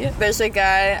coffee. There's a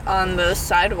guy on the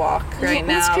sidewalk right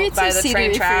now by the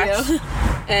train tracks.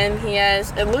 And he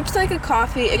has, it looks like a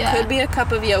coffee. It could be a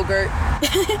cup of yogurt.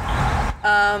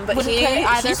 But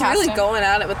he's really going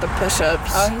at it with the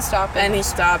push-ups. Oh, he's stopping. And he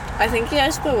stopped. I think he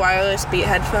has the wireless Beat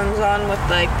headphones on with,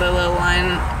 like, the little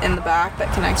line in the back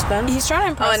that connects them. He's trying to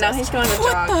impress us. Oh, and now he's going to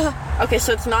jog. Okay,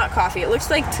 so it's not coffee. It looks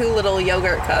like 2 little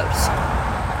yogurt cups.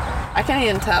 I can't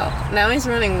even tell. Now he's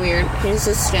running weird. He's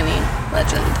a skinny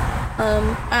legend.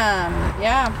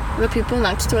 Yeah. The people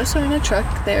next to us are in a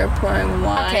truck. They are pouring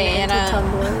wine into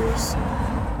tumblers.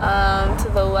 To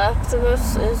the left of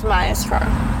us is Maya's car.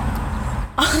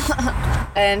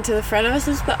 And to the front of us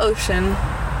is the ocean.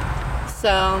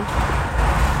 So,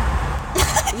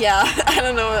 yeah, I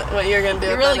don't know what you're going to do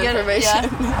with really that information.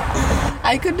 Yeah.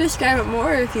 I could describe it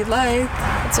more if you'd like.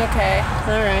 It's okay.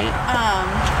 All right.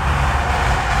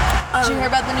 Did you hear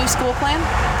about the new school plan?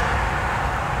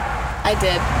 I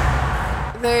did.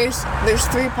 There's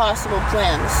 3 possible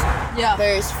plans. Yeah.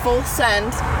 There's full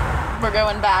send. We're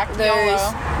going back. There's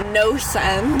YOLO. no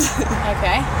send.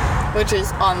 Okay. Which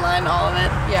is online, all of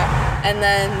it. Yeah. And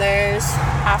then there's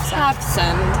Half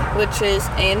send. which is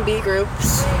A and B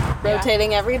groups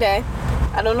rotating every day.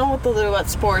 I don't know what they'll do about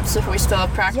sports if we still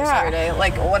have practice every day.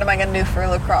 Like, what am I going to do for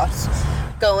lacrosse?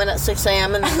 Go in at 6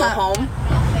 a.m. and then go home?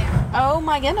 Oh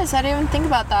my goodness, I didn't even think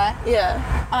about that. Yeah.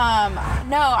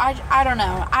 No, I don't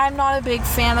know. I'm not a big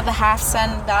fan of the half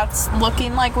send. That's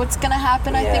looking like what's gonna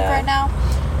happen, I think, right now.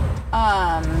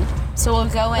 So we'll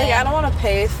go in. Like, I don't want to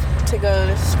pay to go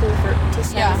to school to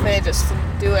Santa Fe just to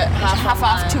do it half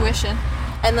off tuition.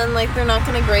 And then, like, they're not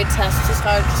going to grade tests as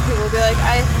hard because people will be like,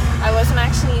 I wasn't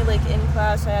actually, like, in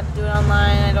class. I had to do it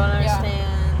online. I don't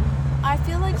understand. I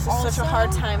feel like this is such a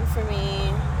hard time for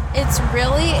me. It's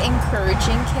really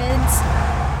encouraging kids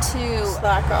to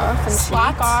slack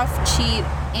off, cheat,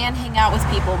 and hang out with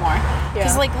people more.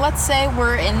 Because, like, let's say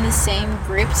we're in the same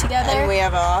group together. And we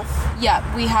have off. Yeah,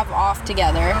 we have off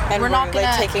together. And we're not gonna,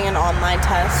 like, taking an online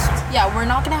test. Yeah, we're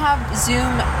not going to have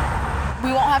Zoom.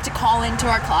 We won't have to call into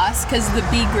our class because the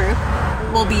B group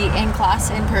will be in class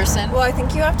in person. Well, I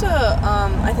think you have to,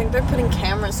 I think they're putting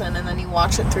cameras in and then you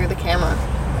watch it through the camera.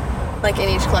 Like in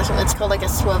each classroom. It's called like a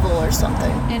swivel or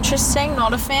something. Interesting.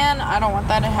 Not a fan. I don't want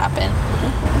that to happen.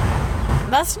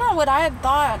 That's not what I had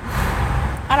thought.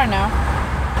 I don't know.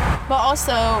 But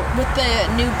also, with the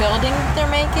new building they're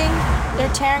making,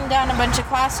 they're tearing down a bunch of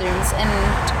classrooms. And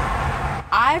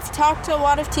I've talked to a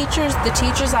lot of teachers. The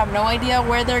teachers have no idea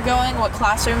where they're going, what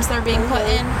classrooms they're being put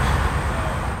in.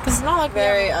 Because it's not like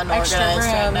very we have unorganized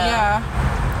extra room. right now.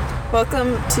 Yeah.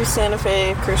 Welcome to Santa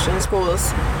Fe Christian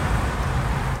Schools.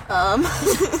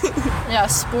 Yeah,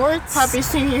 sports. Happy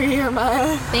senior year,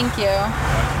 Maya. Thank you.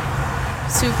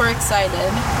 Super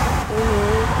excited.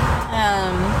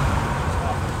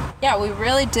 Yeah, we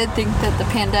really did think that the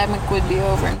pandemic would be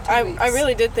over in 2 weeks. I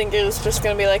really did think it was just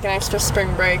going to be like an extra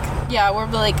spring break. Yeah, we're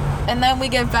like, and then we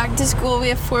get back to school, we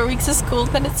have 4 weeks of school,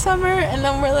 then it's summer, and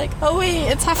then we're like, oh wait,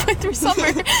 it's halfway through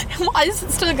summer. Why is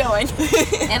it still going?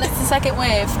 And it's the second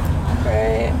wave.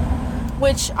 Right.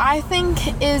 Which I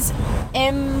think is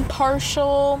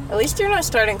impartial. At least you're not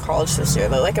starting college this year,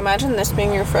 though. Like, imagine this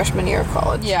being your freshman year of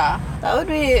college. Yeah. That would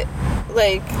be,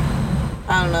 like,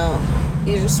 I don't know.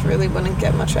 You just really wouldn't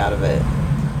get much out of it.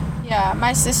 Yeah,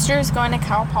 my sister is going to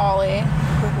Cal Poly,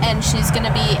 and she's going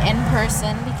to be in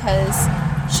person because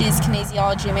she's a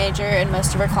kinesiology major, and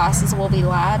most of her classes will be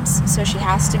labs, so she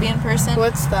has to be in person.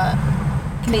 What's that?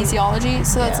 Kinesiology,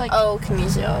 so that's like... Oh,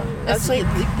 kinesiology. That's like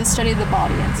the study of the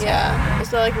body and stuff. Yeah. Is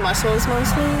that like muscles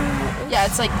mostly? Yeah,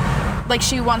 it's like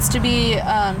she wants to be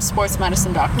sports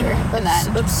medicine doctor.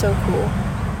 That's so cool.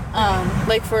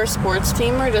 Like for a sports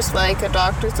team or just like a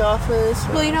doctor's office?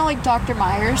 Well, you know, like Dr.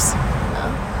 Myers?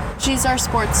 No. She's our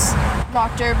sports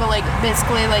doctor, but like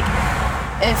basically like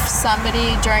if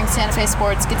somebody during Santa Fe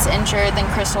sports gets injured, then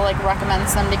Crystal like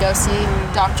recommends them to go see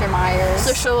Dr. Myers.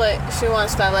 So she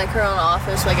wants to have like her own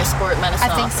office, like a sport medicine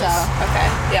office. I think so. Okay.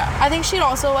 Yeah. I think she'd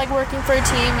also like working for a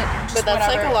team. But that's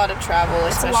like a lot of travel,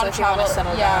 especially if you want to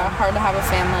settle down. Hard to have a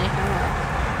family.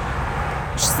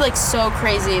 She's like so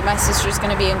crazy. My sister's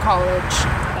gonna be in college.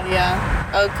 Yeah.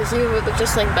 Oh, because you've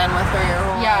just like been with her your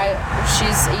whole life. Yeah,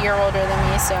 she's a year older than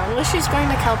me, so. Well, she's going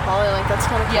to Cal Poly, like that's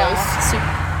kind of close. Yeah,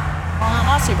 well,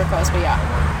 not super close, but yeah.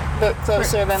 But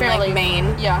closer than fairly, like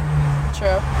Maine. Yeah,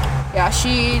 true. Yeah,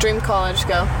 she... Dream college,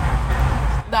 go.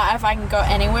 That if I can go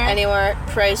anywhere? Anywhere.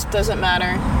 Price doesn't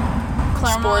matter.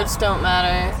 Claremont. Sports don't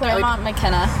matter. Claremont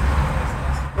McKenna.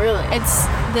 Really? It's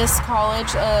this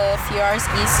college a few hours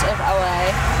east of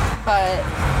LA, but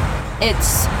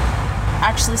it's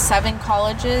actually 7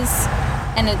 colleges,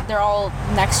 and they're all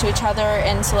next to each other.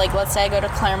 And so, like, let's say I go to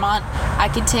Claremont, I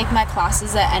could take my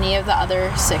classes at any of the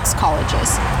other 6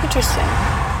 colleges. Interesting.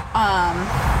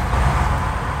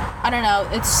 I don't know.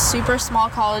 It's super small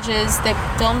colleges. They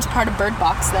filmed part of Bird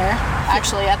Box there,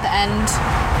 actually, at the end.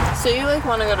 So you, like,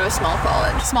 want to go to a small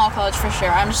college? Small college, for sure.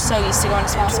 I'm just so used to going to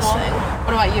small school.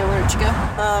 What about you? Where did you go?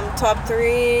 Top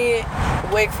 3,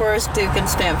 Wake Forest, Duke, and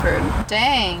Stanford.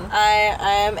 Dang.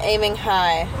 I am aiming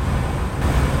high.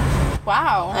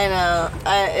 Wow. I know.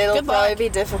 It'll probably be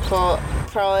difficult.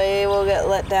 Probably will get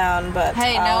let down, but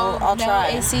hey, I'll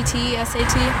try. ACT,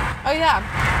 SAT. Oh yeah,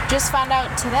 just found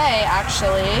out today,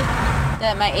 actually,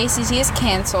 that my ACT is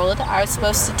canceled. I was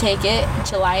supposed to take it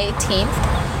July 18th.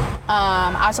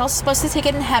 I was also supposed to take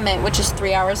it in Hemet, which is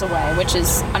 3 hours away, which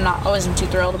is I wasn't too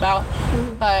thrilled about,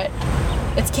 but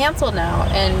it's canceled now,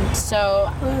 and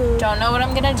so don't know what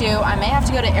I'm gonna do. I may have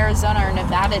to go to Arizona or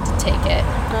Nevada to take it.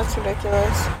 That's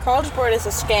ridiculous. College Board is a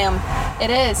scam. It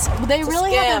is. They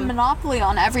really have a monopoly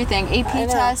on everything. AP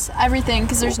tests, everything,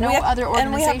 because there's no other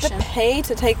organization. And we have to pay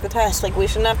to take the test. Like, we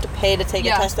shouldn't have to pay to take a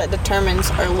test that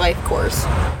determines our life course,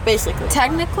 basically.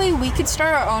 Technically, we could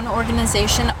start our own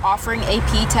organization offering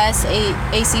AP tests,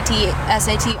 ACT,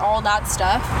 SAT, all that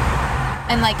stuff.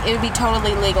 And, like, it would be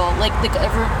totally legal. Like,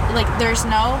 there's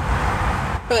no...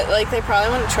 But, like, they probably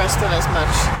wouldn't trust it as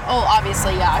much. Oh,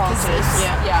 obviously, yeah.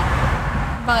 Yeah.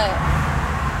 But,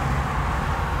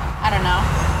 I don't know.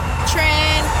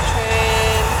 Train.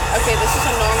 Okay, this is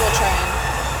a normal train.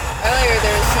 Earlier,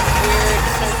 there was some weird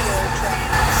circular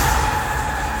trains.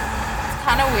 It's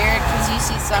kind of weird, because you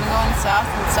see some going south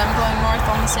and some going north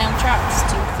on the same tracks.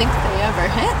 Do you think they ever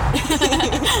hit?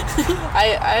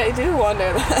 I do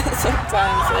wonder that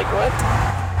sometimes. Like, what?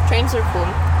 Trains are cool.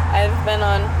 I've been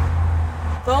on...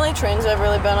 The only trains I've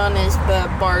really been on is the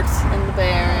BART in the Bay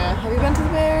Area. Have you been to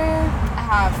the Bay Area? I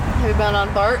have. Have you been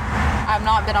on BART? I've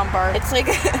not been on BART. It's like...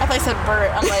 I thought you said BART.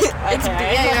 I'm like,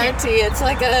 okay. It's BART. It's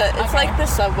like like the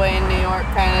subway in New York,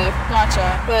 kind of. Gotcha.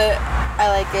 But I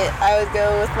like it. I would go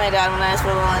with my dad when I was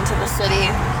little into the city,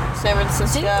 San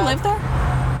Francisco. Didn't you live there?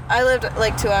 I lived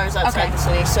like 2 hours outside the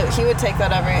city, so he would take that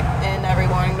every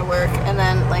morning to work, and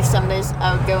then like some days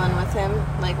I would go in with him,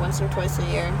 like once or twice a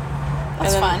year.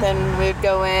 That's fun. Then we'd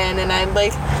go in, and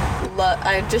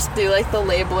I'd just do like the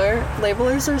labeler.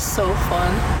 Labelers are so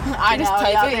fun. I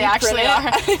know, they actually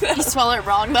are. You spell it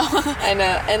wrong though. I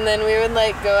know. And then we would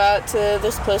like go out to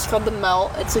this place called The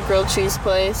Melt. It's a grilled cheese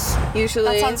place.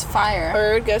 Usually. That sounds fire.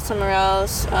 Or we'd go somewhere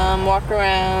else, walk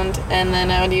around, and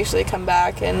then I would usually come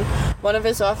back, and one of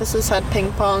his offices had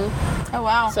ping pong. Oh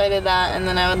wow. So I did that, and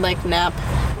then I would like nap,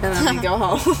 and then we'd go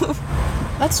home.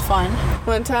 That's fun.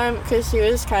 One time, because he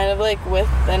was kind of like with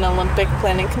an Olympic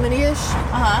planning committee-ish.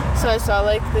 So I saw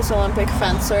like this Olympic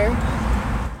fencer.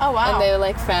 Oh wow. And they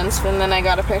like fenced, and then I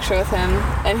got a picture with him,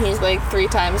 and he's like 3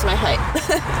 times my height.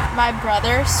 My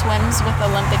brother swims with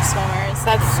Olympic swimmers.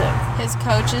 That's sick. His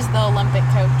coach is the Olympic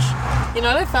coach. You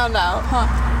know what I found out?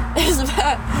 Is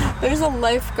that there's a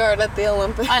lifeguard at the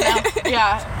Olympics. I know.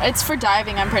 Yeah. It's for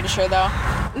diving, I'm pretty sure though.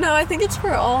 No, I think it's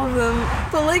for all of them.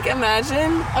 But like,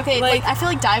 imagine. Okay, like I feel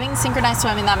like diving, synchronized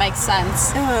swimming, that makes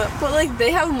sense. But like,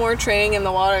 they have more training in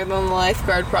the water than the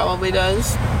lifeguard probably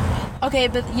does. Okay,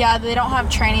 but yeah, they don't have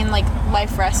training like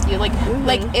life rescue. Like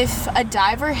if a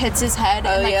diver hits his head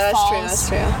and like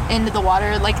falls into the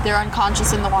water, like they're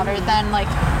unconscious in the water, then like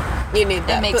you need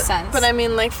that. It makes sense. But I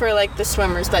mean, like for like the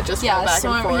swimmers that just go back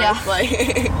and forth,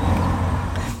 like.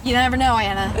 You never know,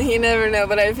 Anna. You never know,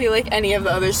 but I feel like any of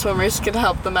the other swimmers could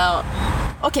help them out.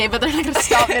 Okay, but they're not gonna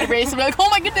stop mid-race and be like, oh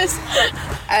my goodness.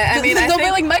 I mean, they'll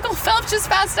be like, Michael Phelps just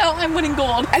passed out, I'm winning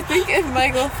gold. I think if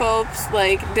Michael Phelps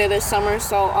like did a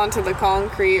somersault onto the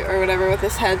concrete or whatever with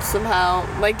his head somehow,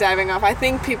 like diving off, I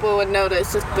think people would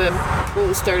notice if the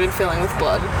pool started filling with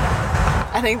blood.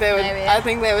 I think they would. Maybe. I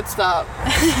think they would stop.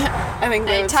 I think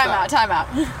they would stop. Time out.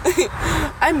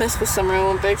 I miss the Summer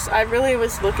Olympics. I really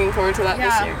was looking forward to that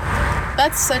this year.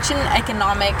 That's such an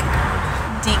economic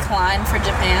decline for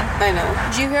Japan. I know.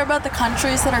 Did you hear about the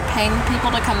countries that are paying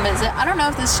people to come visit? I don't know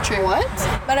if this is true. What?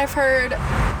 But I've heard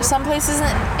some places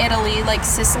in Italy, like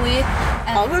Sicily,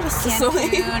 and I'll go to Sicily.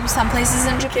 Cancun, some places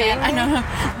in Japan. I know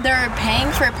they're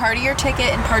paying for part of your ticket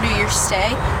and part of your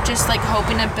stay, just like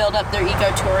hoping to build up their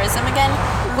ecotourism again,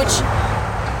 which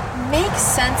makes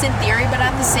sense in theory, but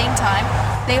at the same time,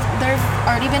 they've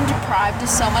already been deprived of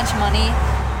so much money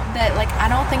that like I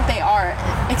don't think they are,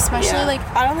 especially like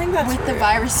I don't think that's with the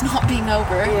virus not being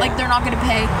over. Like they're not going to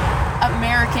pay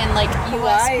American like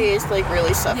U.S. Hawaii is like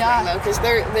really suffering though, because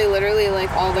they literally like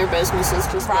all their businesses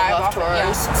just live off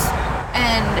tourists.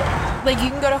 And like you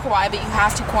can go to Hawaii, but you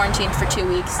have to quarantine for 2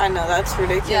 weeks. I know, that's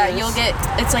ridiculous.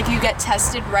 Yeah, it's like you get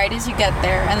tested right as you get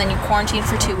there, and then you quarantine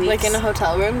for 2 weeks. Like in a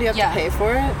hotel room, do you have to pay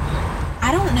for it?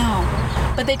 I don't know,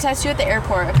 but they test you at the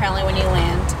airport apparently when you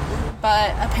land.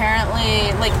 But apparently,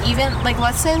 like even like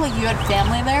let's say like you had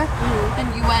family there, and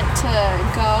you went to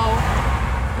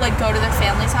go to their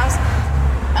family's house.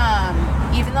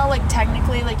 Even though like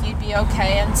technically like you'd be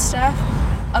okay and stuff,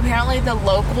 apparently the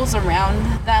locals around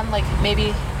them, like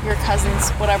maybe your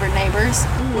cousins, whatever neighbors,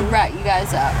 would rat you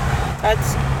guys up.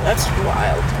 That's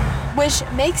wild. Which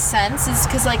makes sense, is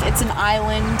because like it's an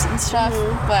island and stuff.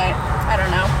 But I don't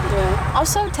know. Yeah.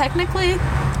 Also, technically,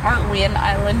 aren't we an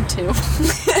island too?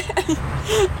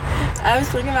 I was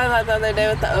thinking about that the other day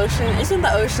with the ocean. Isn't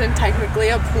the ocean technically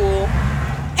a pool?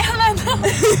 And I know.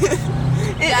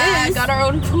 Yeah, is. got our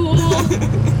own pool.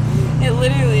 It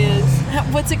literally is.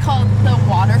 What's it called? The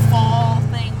waterfall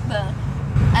thing? The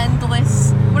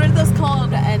endless... What are those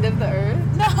called? The end of the earth?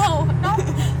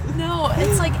 No,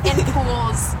 it's like in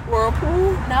pools.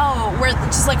 Whirlpool? No, where it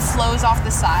just like flows off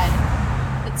the side.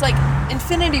 It's like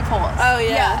infinity pools. Oh,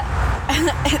 yeah.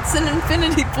 It's an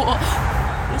infinity pool.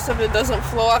 Except it doesn't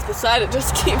flow off the side, it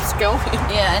just keeps going.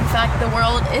 Yeah, in fact, the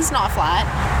world is not flat.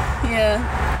 Yeah.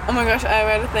 Oh my gosh, I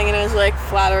read a thing and it was like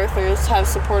flat earthers have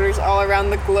supporters all around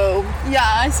the globe. Yeah,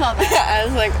 I saw that. I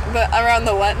was like, around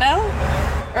the what now?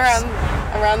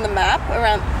 Around the map?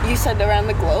 You said around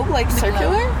the globe, like the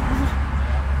circular?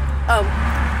 Globe.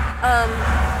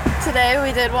 Today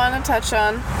we did want to touch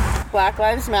on Black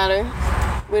Lives Matter.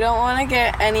 We don't want to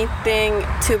get anything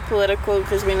too political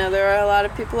because we know there are a lot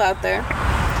of people out there.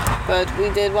 But we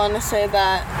did want to say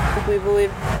that we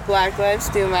believe Black lives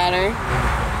do matter.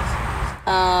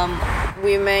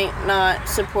 We may not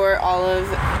support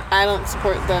I don't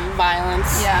support the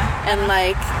violence. Yeah. And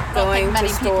like going many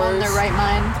to people stores. in their right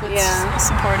mind would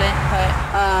support it, but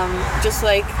just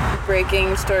like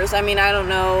breaking stores. I mean, I don't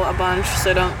know a bunch,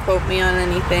 so don't quote me on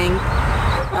anything.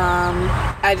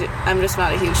 I'm just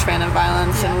not a huge fan of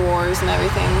violence and wars and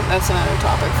everything. That's another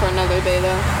topic for another day,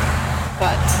 though.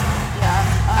 But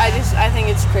I think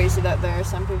it's crazy that there are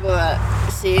some people that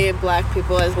see black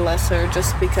people as lesser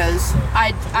just because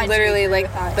I literally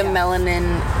like that, the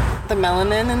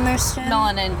melanin in their skin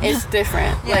is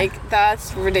different. Yeah. Like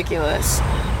that's ridiculous.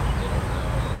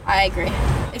 I agree.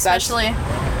 Especially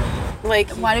like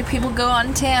why do people go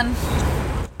on tan?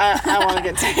 I want to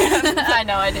get tan. I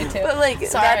know, I do too. But like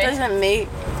that doesn't make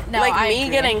me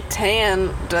getting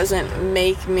tan doesn't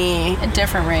make me a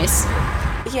different race.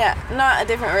 Yeah, not a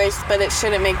different race, but it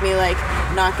shouldn't make me like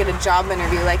not get a job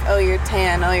interview. Like, oh, you're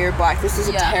tan, oh, you're black. This is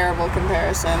a terrible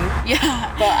comparison.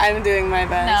 Yeah. But I'm doing my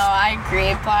best. No, I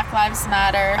agree. Black Lives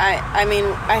Matter. I mean,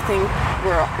 I think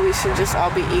we should just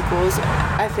all be equals.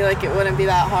 I feel like it wouldn't be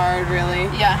that hard, really.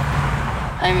 Yeah.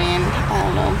 I mean, I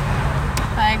don't know.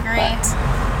 I agree. But,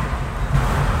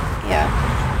 yeah.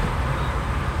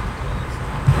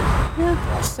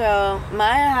 So,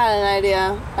 Maya had an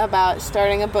idea about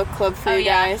starting a book club for you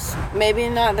guys. Maybe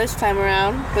not this time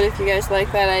around, but if you guys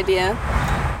like that idea,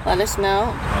 let us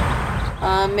know.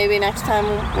 Maybe next time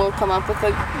we'll come up with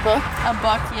a book. A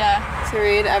book, yeah. To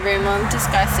read every month.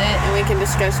 Discuss it. And we can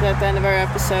discuss it at the end of our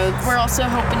episodes. We're also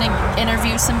hoping to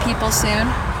interview some people soon.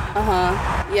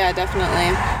 Yeah,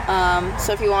 definitely.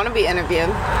 So if you want to be interviewed,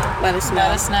 let us know.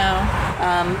 Let us know.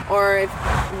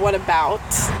 What about?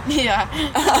 Yeah.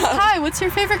 Hi, what's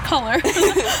your favorite color?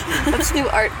 Let's do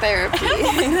art therapy.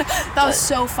 That was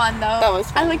so fun, though. That was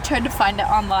fun. I tried to find it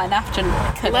online after.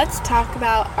 Let's talk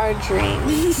about our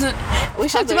dreams. We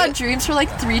talked about dreams for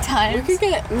 3 times. We could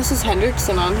get Mrs.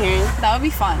 Hendrickson on here. That would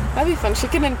be fun. That'd be fun. She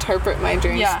could interpret my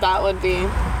dreams. Yeah. That would be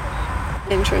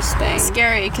interesting.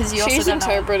 Scary, because She's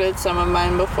interpreted some of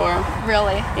mine before.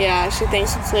 Really? Yeah, she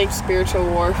thinks it's spiritual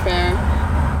warfare.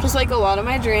 Just a lot of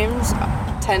my dreams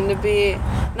tend to be,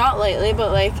 not lately,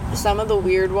 but some of the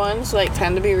weird ones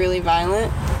tend to be really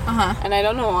violent. And I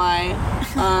don't know why.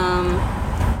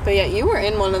 But yeah, you were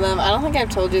in one of them. I don't think I've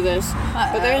told you this.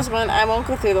 But there's one, I won't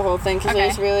go through the whole thing because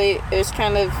it was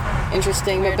kind of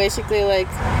interesting. Weird. But basically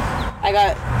I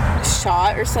got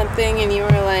shot or something and you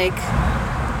were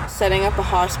setting up a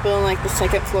hospital on the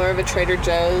second floor of a Trader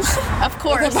Joe's. Of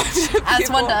course, as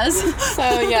one does.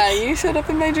 So yeah, you showed up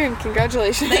in my dream.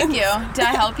 Congratulations. Thank you. Did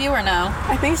I help you or no?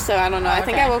 I think so. I don't know. I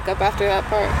think I woke up after that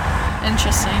part.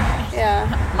 Interesting. Yeah.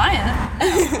 Maya.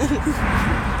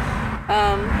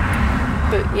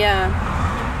 But yeah.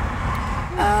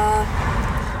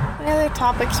 What other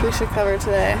topics we should cover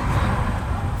today?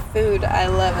 Food. I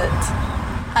love it.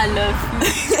 I love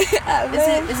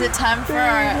food. Is it time for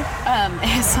our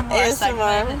ASMR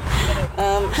segment?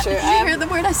 Sure. Did you hear the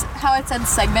word? How I said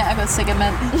segment? I go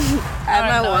segment. I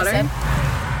have my water.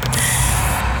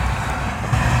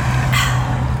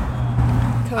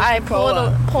 I pulled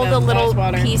a little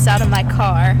piece out of my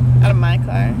car. Out of my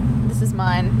car? This is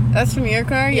mine. That's from your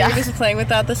car? Yeah. You were just playing with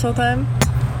that this whole time?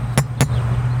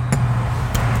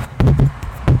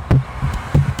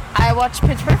 I watched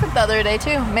Pitch Perfect the other day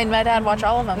too. Made my dad watch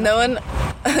all of them. No one.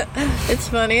 It's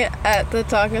funny, at the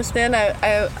taco stand,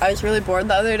 I was really bored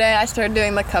the other day. I started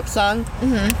doing the cup song.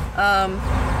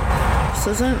 This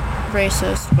isn't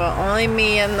racist, but only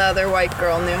me and the other white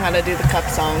girl knew how to do the cup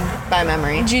song by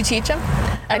memory. Did you teach them?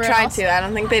 I tried to. I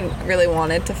don't think they really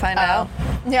wanted to find out.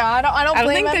 Yeah, I don't blame them. I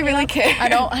don't think they really care. I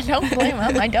don't blame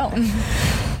them. I don't.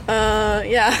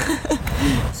 Yeah.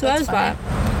 So that was funny. that.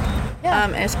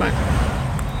 Yeah. ASMR.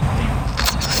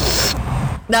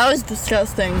 That was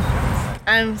disgusting.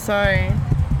 I'm sorry.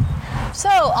 So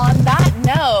on that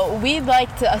note, we'd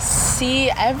like to see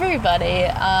everybody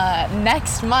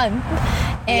next month,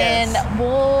 and Yes.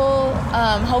 we'll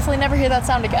hopefully never hear that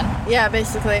sound again. Yeah,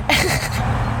 basically.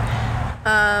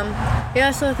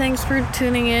 Yeah, so thanks for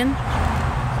tuning in.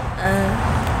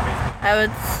 I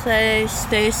would say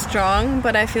stay strong,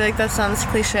 but I feel like that sounds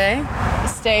cliche.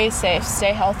 Stay safe,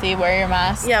 stay healthy, wear your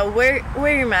mask. Yeah, wear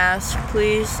your mask,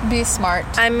 please. Be smart.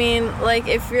 I mean, like,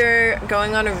 if you're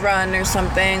going on a run or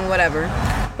something, whatever.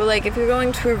 But, like, if you're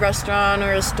going to a restaurant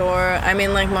or a store, I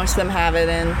mean, like, most of them have it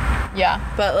in. Yeah.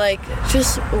 But, like,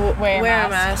 just wear a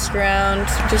mask around.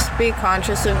 Just be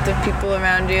conscious of the people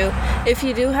around you. If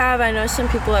you do have, I know some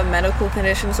people have medical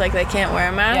conditions, like, they can't wear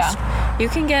a mask. Yeah. You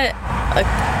can get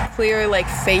a clear, like,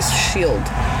 face shield.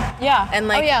 Yeah. And,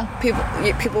 like,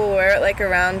 people wear it, like,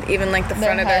 around even, like, the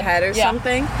front of their head or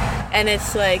something. And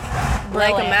it's, like a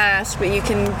mask, but you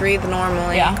can breathe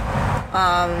normally. Yeah.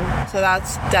 So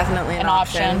that's definitely an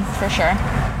option. For sure.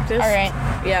 Just, all right.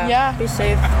 Yeah. Be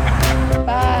safe.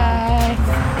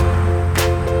 Bye.